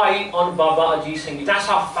eye on Baba Ajit Singh Ji. That's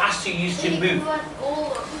how fast he used to move.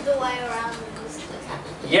 All the way around.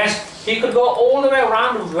 Yes, he could go all the way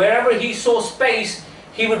around. Wherever he saw space,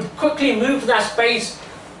 he would quickly move to that space,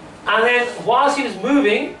 and then whilst he was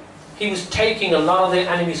moving, he was taking a lot of the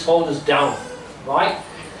enemy soldiers down, right?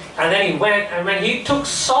 And then he went, and when he took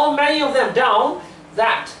so many of them down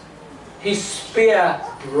that his spear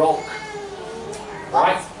broke,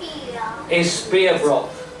 right? His spear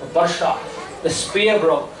broke, the barsha, the spear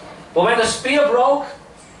broke. But when the spear broke,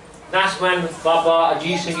 that's when Baba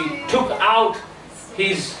Ajit Singh Ji took out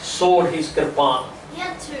his sword, his kirpan. He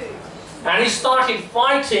had two. And he started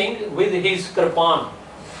fighting with his kirpan.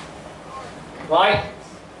 Right?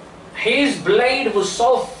 His blade was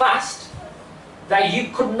so fast that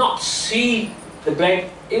you could not see the blade.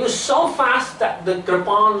 It was so fast that the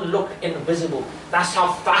kirpan looked invisible. That's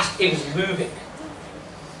how fast it was moving.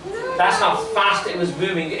 That's how fast it was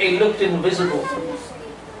moving. It looked invisible.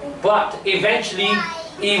 But eventually,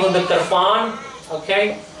 even the kirpan,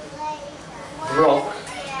 okay, broke.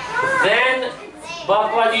 Then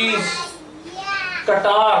Babaji's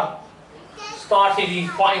Qatar started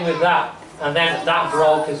fighting with that, and then that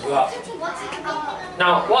broke as well.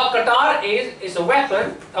 Now what Qatar is a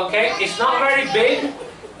weapon, okay, it's not very big.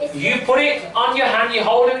 You put it on your hand, you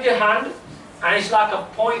hold it with your hand, and it's like a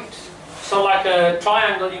point, so like a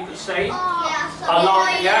triangle you could say, along,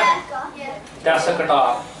 yeah, that's a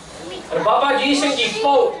Qatar. And Babaji Singh Ji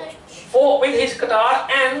fought with his Qatar,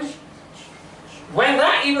 and when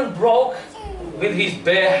that even broke, with his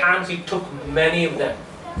bare hands he took many of them.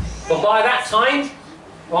 But by that time,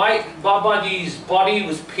 right, Babaji's body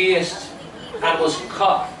was pierced and was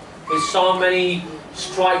cut with so many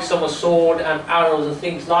strikes of a sword and arrows and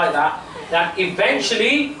things like that, that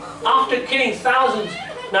eventually, after killing thousands,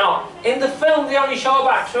 now in the film they only show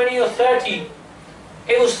about 20 or 30,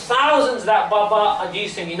 it was thousands that Baba Ajit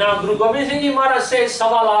Singh Ji. Now Guru Gobind Singh Ji Maharaj says,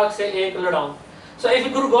 Sawa lakh se ek ladau. So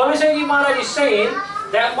if Guru Gobind Singh Ji Maharaj is saying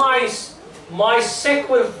that my Sikh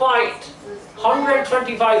will fight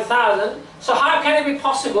 125,000, so how can it be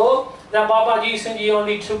possible that Babaji Singh Ji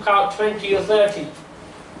only took out 20 or 30?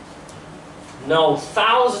 No,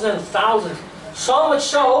 thousands and thousands. So much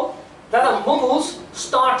so that the Mughals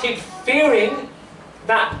started fearing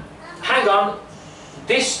that, hang on,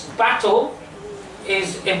 this battle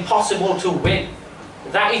is impossible to win.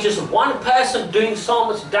 That is just one person doing so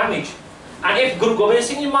much damage. And if Guru Gobind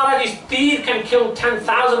Singh Ji Maharaj's Tir can kill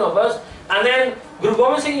 10,000 of us, and then Guru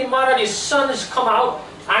Gobind Singh Ji Maharaj's sons come out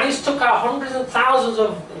and he's took out hundreds and thousands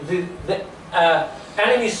of the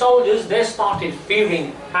enemy soldiers, they started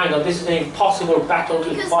fearing, hang on, this is an impossible battle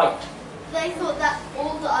to fight. They thought that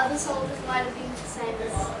all the other soldiers might have been the same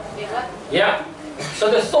as... Yeah. So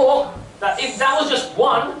they thought that if that was just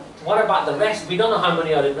one, what about the rest? We don't know how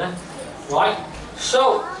many are in there. Right?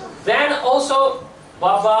 So then also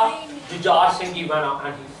Baba Jujar Singh Ji went out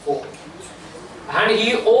and he fought. And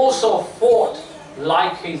he also fought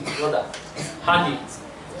like his brother. Hanji.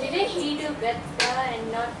 Didn't he do Gatka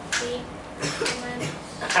and not Tir Command?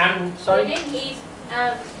 And sorry? Didn't he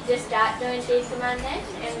just start doing Tir Command then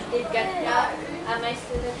and did Gatka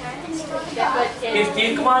most of the time? His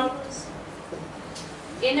Tir Command?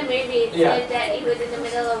 In the movie it said that he was in the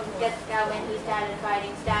middle of Gatka when he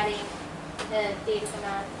started starting the Tir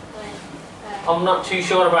Command. I'm not too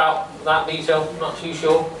sure about that detail, I'm not too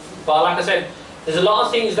sure. But like I said, there's a lot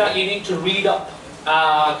of things that you need to read up.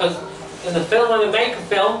 Because in the film, when they make a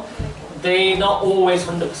film, they're not always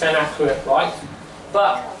 100% accurate, right?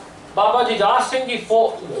 But Baba Jujar Singh Ji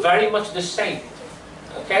fought very much the same.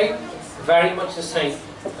 Okay? Very much the same.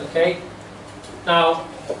 Okay? Now,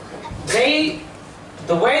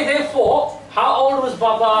 the way they fought, how old was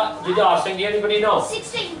Baba Jujar Singh Ji? Anybody know?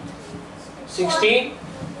 16. 16?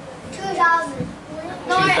 2000.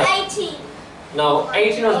 No, 18. No,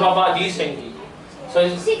 18 was Baba Ji Singh Ji.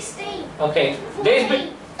 So 16. okay.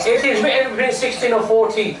 It is written between 16 or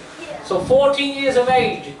 14. So 14 years of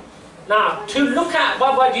age. Now, to look at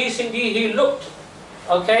Baba Ji Singh Ji, he looked,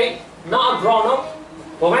 okay, not a grown up.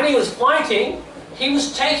 But when he was fighting, he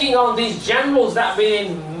was taking on these generals that were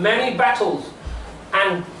in many battles.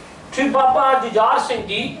 And to Baba Jujar Singh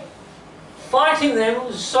Ji, fighting them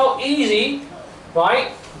was so easy,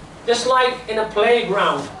 right? Just like in a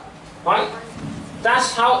playground, right?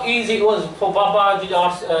 That's how easy it was for Baba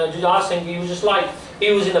Jujar Singh. He was just like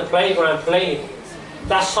he was in a playground playing.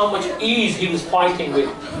 That's how much ease he was fighting with.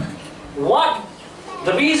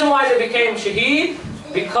 The reason why they became shaheed,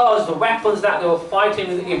 because the weapons that they were fighting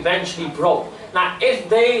with eventually broke. Now, if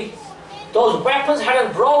those weapons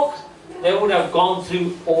hadn't broke, they would have gone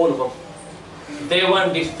through all of them. They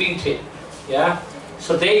weren't defeated, yeah.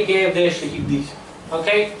 So they gave their shaheedis.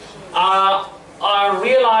 Okay. I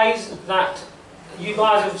realize that you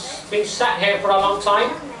guys have been sat here for a long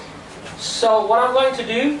time. So what I'm going to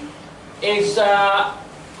do is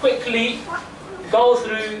quickly go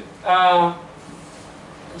through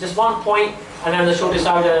just one point and then the show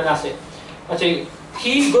decided and that's it. Okay,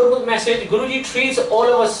 key Guru message. Guruji treats all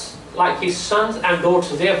of us like his sons and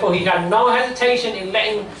daughters. Therefore, he had no hesitation in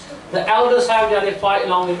letting the elder Sahibzade fight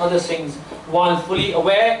along with other Singhs while fully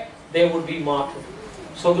aware they would be martyred.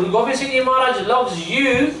 So Guru Gobind Singh Ji Maharaj loves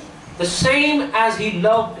you the same as he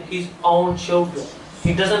loved his own children.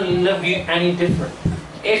 He doesn't love you any different.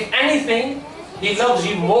 If anything, he loves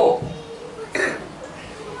you more.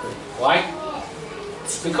 Right?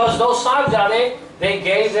 Because those Sahibzade, they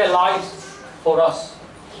gave their lives for us.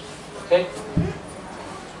 Okay?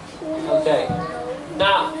 Okay.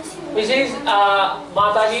 Now, this is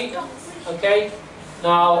Mataji. Okay?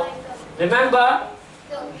 Now, remember,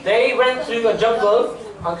 they went through a jungle.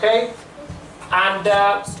 Okay? And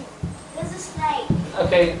there's a snake.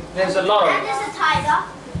 okay, there's a lot. And there's a tiger.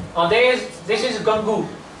 Now this is Gangu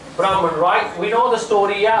Brahman, right? We know the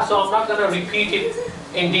story, yeah, so I'm not going to repeat it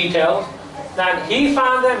in detail. That he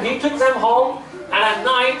found them, he took them home, and at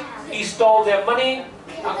night he stole their money,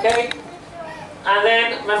 okay? And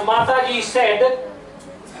then when Mataji said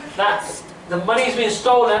that the money's been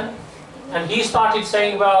stolen, and he started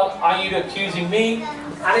saying, well, are you accusing me?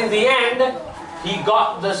 And in the end, he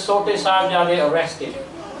got the Sote Sahibzade arrested,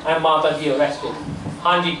 and Mataji arrested.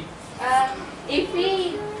 Hanji. If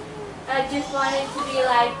he just wanted to be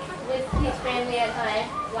like with his family at home,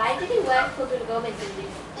 why did he work for Guru Gobind Singh Ji?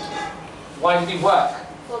 Why did he work?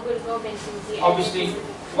 For Guru Gobind Singh Ji. Obviously,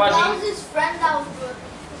 That was his friend that was good.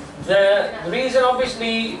 the reason,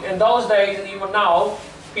 obviously, in those days and even now,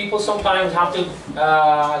 people sometimes have to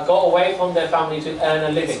go away from their family to earn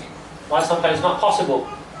a living. Right? Sometimes it's not possible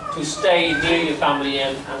to stay near your family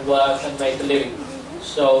and work and make a living.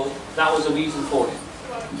 So that was the reason for it.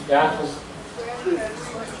 Yeah?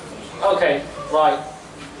 Okay, right.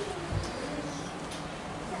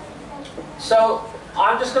 So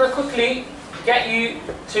I'm just going to quickly get you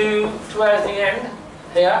towards the end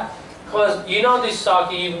here, because you know this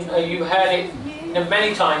saga, you've heard it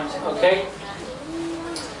many times, okay?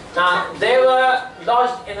 Now, they were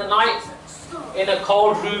lodged in the night in a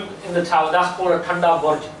cold room in the tower. That's called a Thanda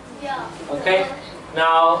Burj. Okay?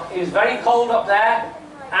 Now, it was very cold up there,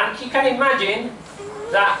 and you can imagine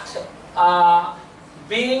that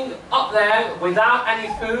being up there without any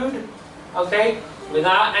food, okay,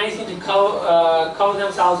 without anything to cover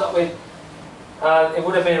themselves up with, it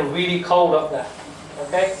would have been really cold up there,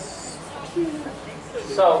 okay?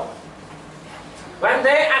 So, when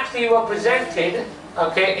they actually were presented,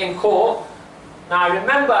 okay, in court, now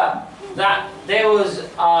remember that there was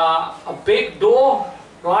a big door,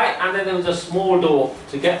 right, and then there was a small door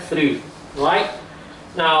to get through, right?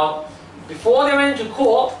 Now, before they went into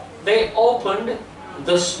court, they opened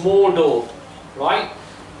the small door, right?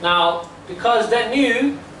 Now, because they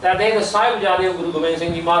knew that they were Sahibzade of Guru Gobind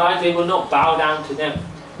Singh Ji Maharaj, they will not bow down to them.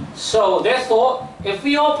 So they thought, if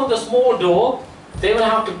we open the small door, they will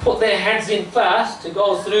have to put their heads in first to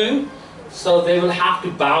go through, so they will have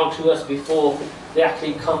to bow to us before they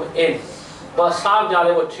actually come in. But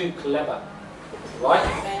Sahibzade were too clever,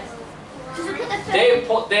 right? They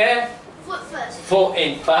put their foot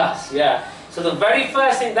in first, yeah. So the very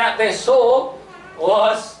first thing that they saw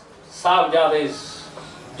was Sahibzade's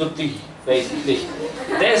dutti, basically.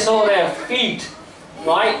 They saw their feet,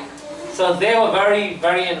 right? So they were very,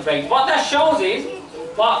 very enraged. What that shows is,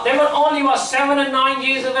 but they were only, what, 7 and 9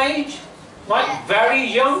 years of age, right? Very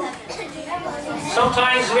young.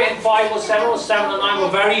 Sometimes written 5 or 7 or 7 and 9 were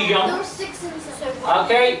very young.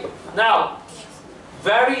 Okay, now,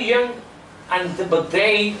 very young, but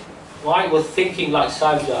they, right, were thinking like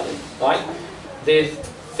Sahibzade, right? Their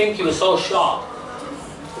thinking was so sharp.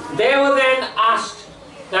 They were then asked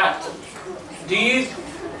that, do you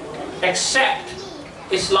accept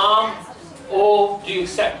Islam or do you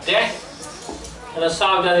accept death? And the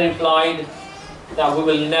Sahibzade replied that we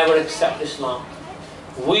will never accept Islam.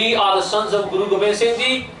 We are the sons of Guru Gobind Singh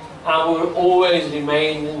Ji, and we will always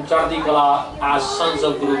remain in Chardi Kala as sons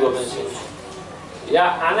of Guru Gobind Singh Ji.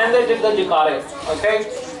 Yeah, and then they did the jikare,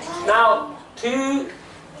 okay? Now, to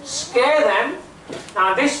scare them,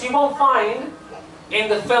 now this you won't find in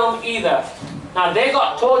the film either. Now, they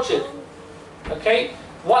got tortured, okay?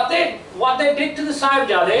 What they did to the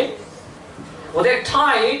Sahibzade, well, they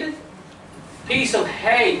tied piece of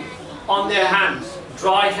hay on their hands,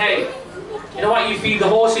 dry hay. You know what you feed the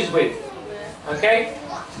horses with, okay?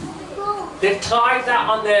 They tied that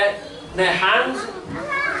on their hands,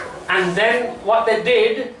 and then what they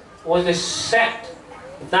did was they set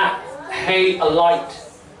that hay alight,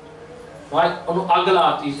 right? On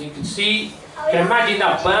agalat, you can see, you can imagine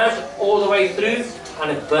that burnt all the way through,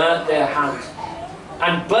 and it burnt their hands.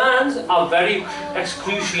 And burns are very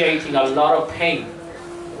excruciating, a lot of pain,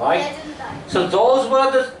 right? So those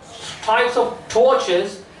were the types of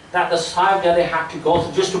tortures that the Sahibzade had to go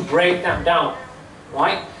through just to break them down,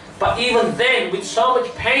 right? But even then, with so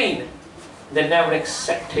much pain, they never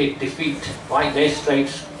accepted defeat, right? They stayed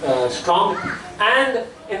strong. And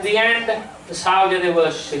in the end, the Sahibzade were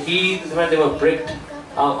shaheed when they were bricked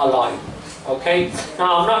alive, okay?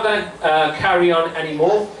 Now, I'm not going to carry on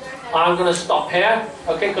anymore. I'm going to stop here,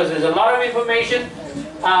 okay, because there's a lot of information,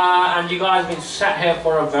 and you guys have been sat here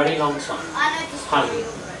for a very long time. Honey.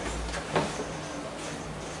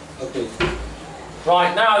 Okay.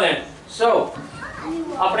 Right, now then, so,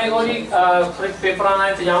 अपने को जी paper आना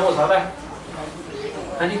इंतजाम हो सकता है,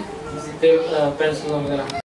 हाँ जी, pencil वगैरह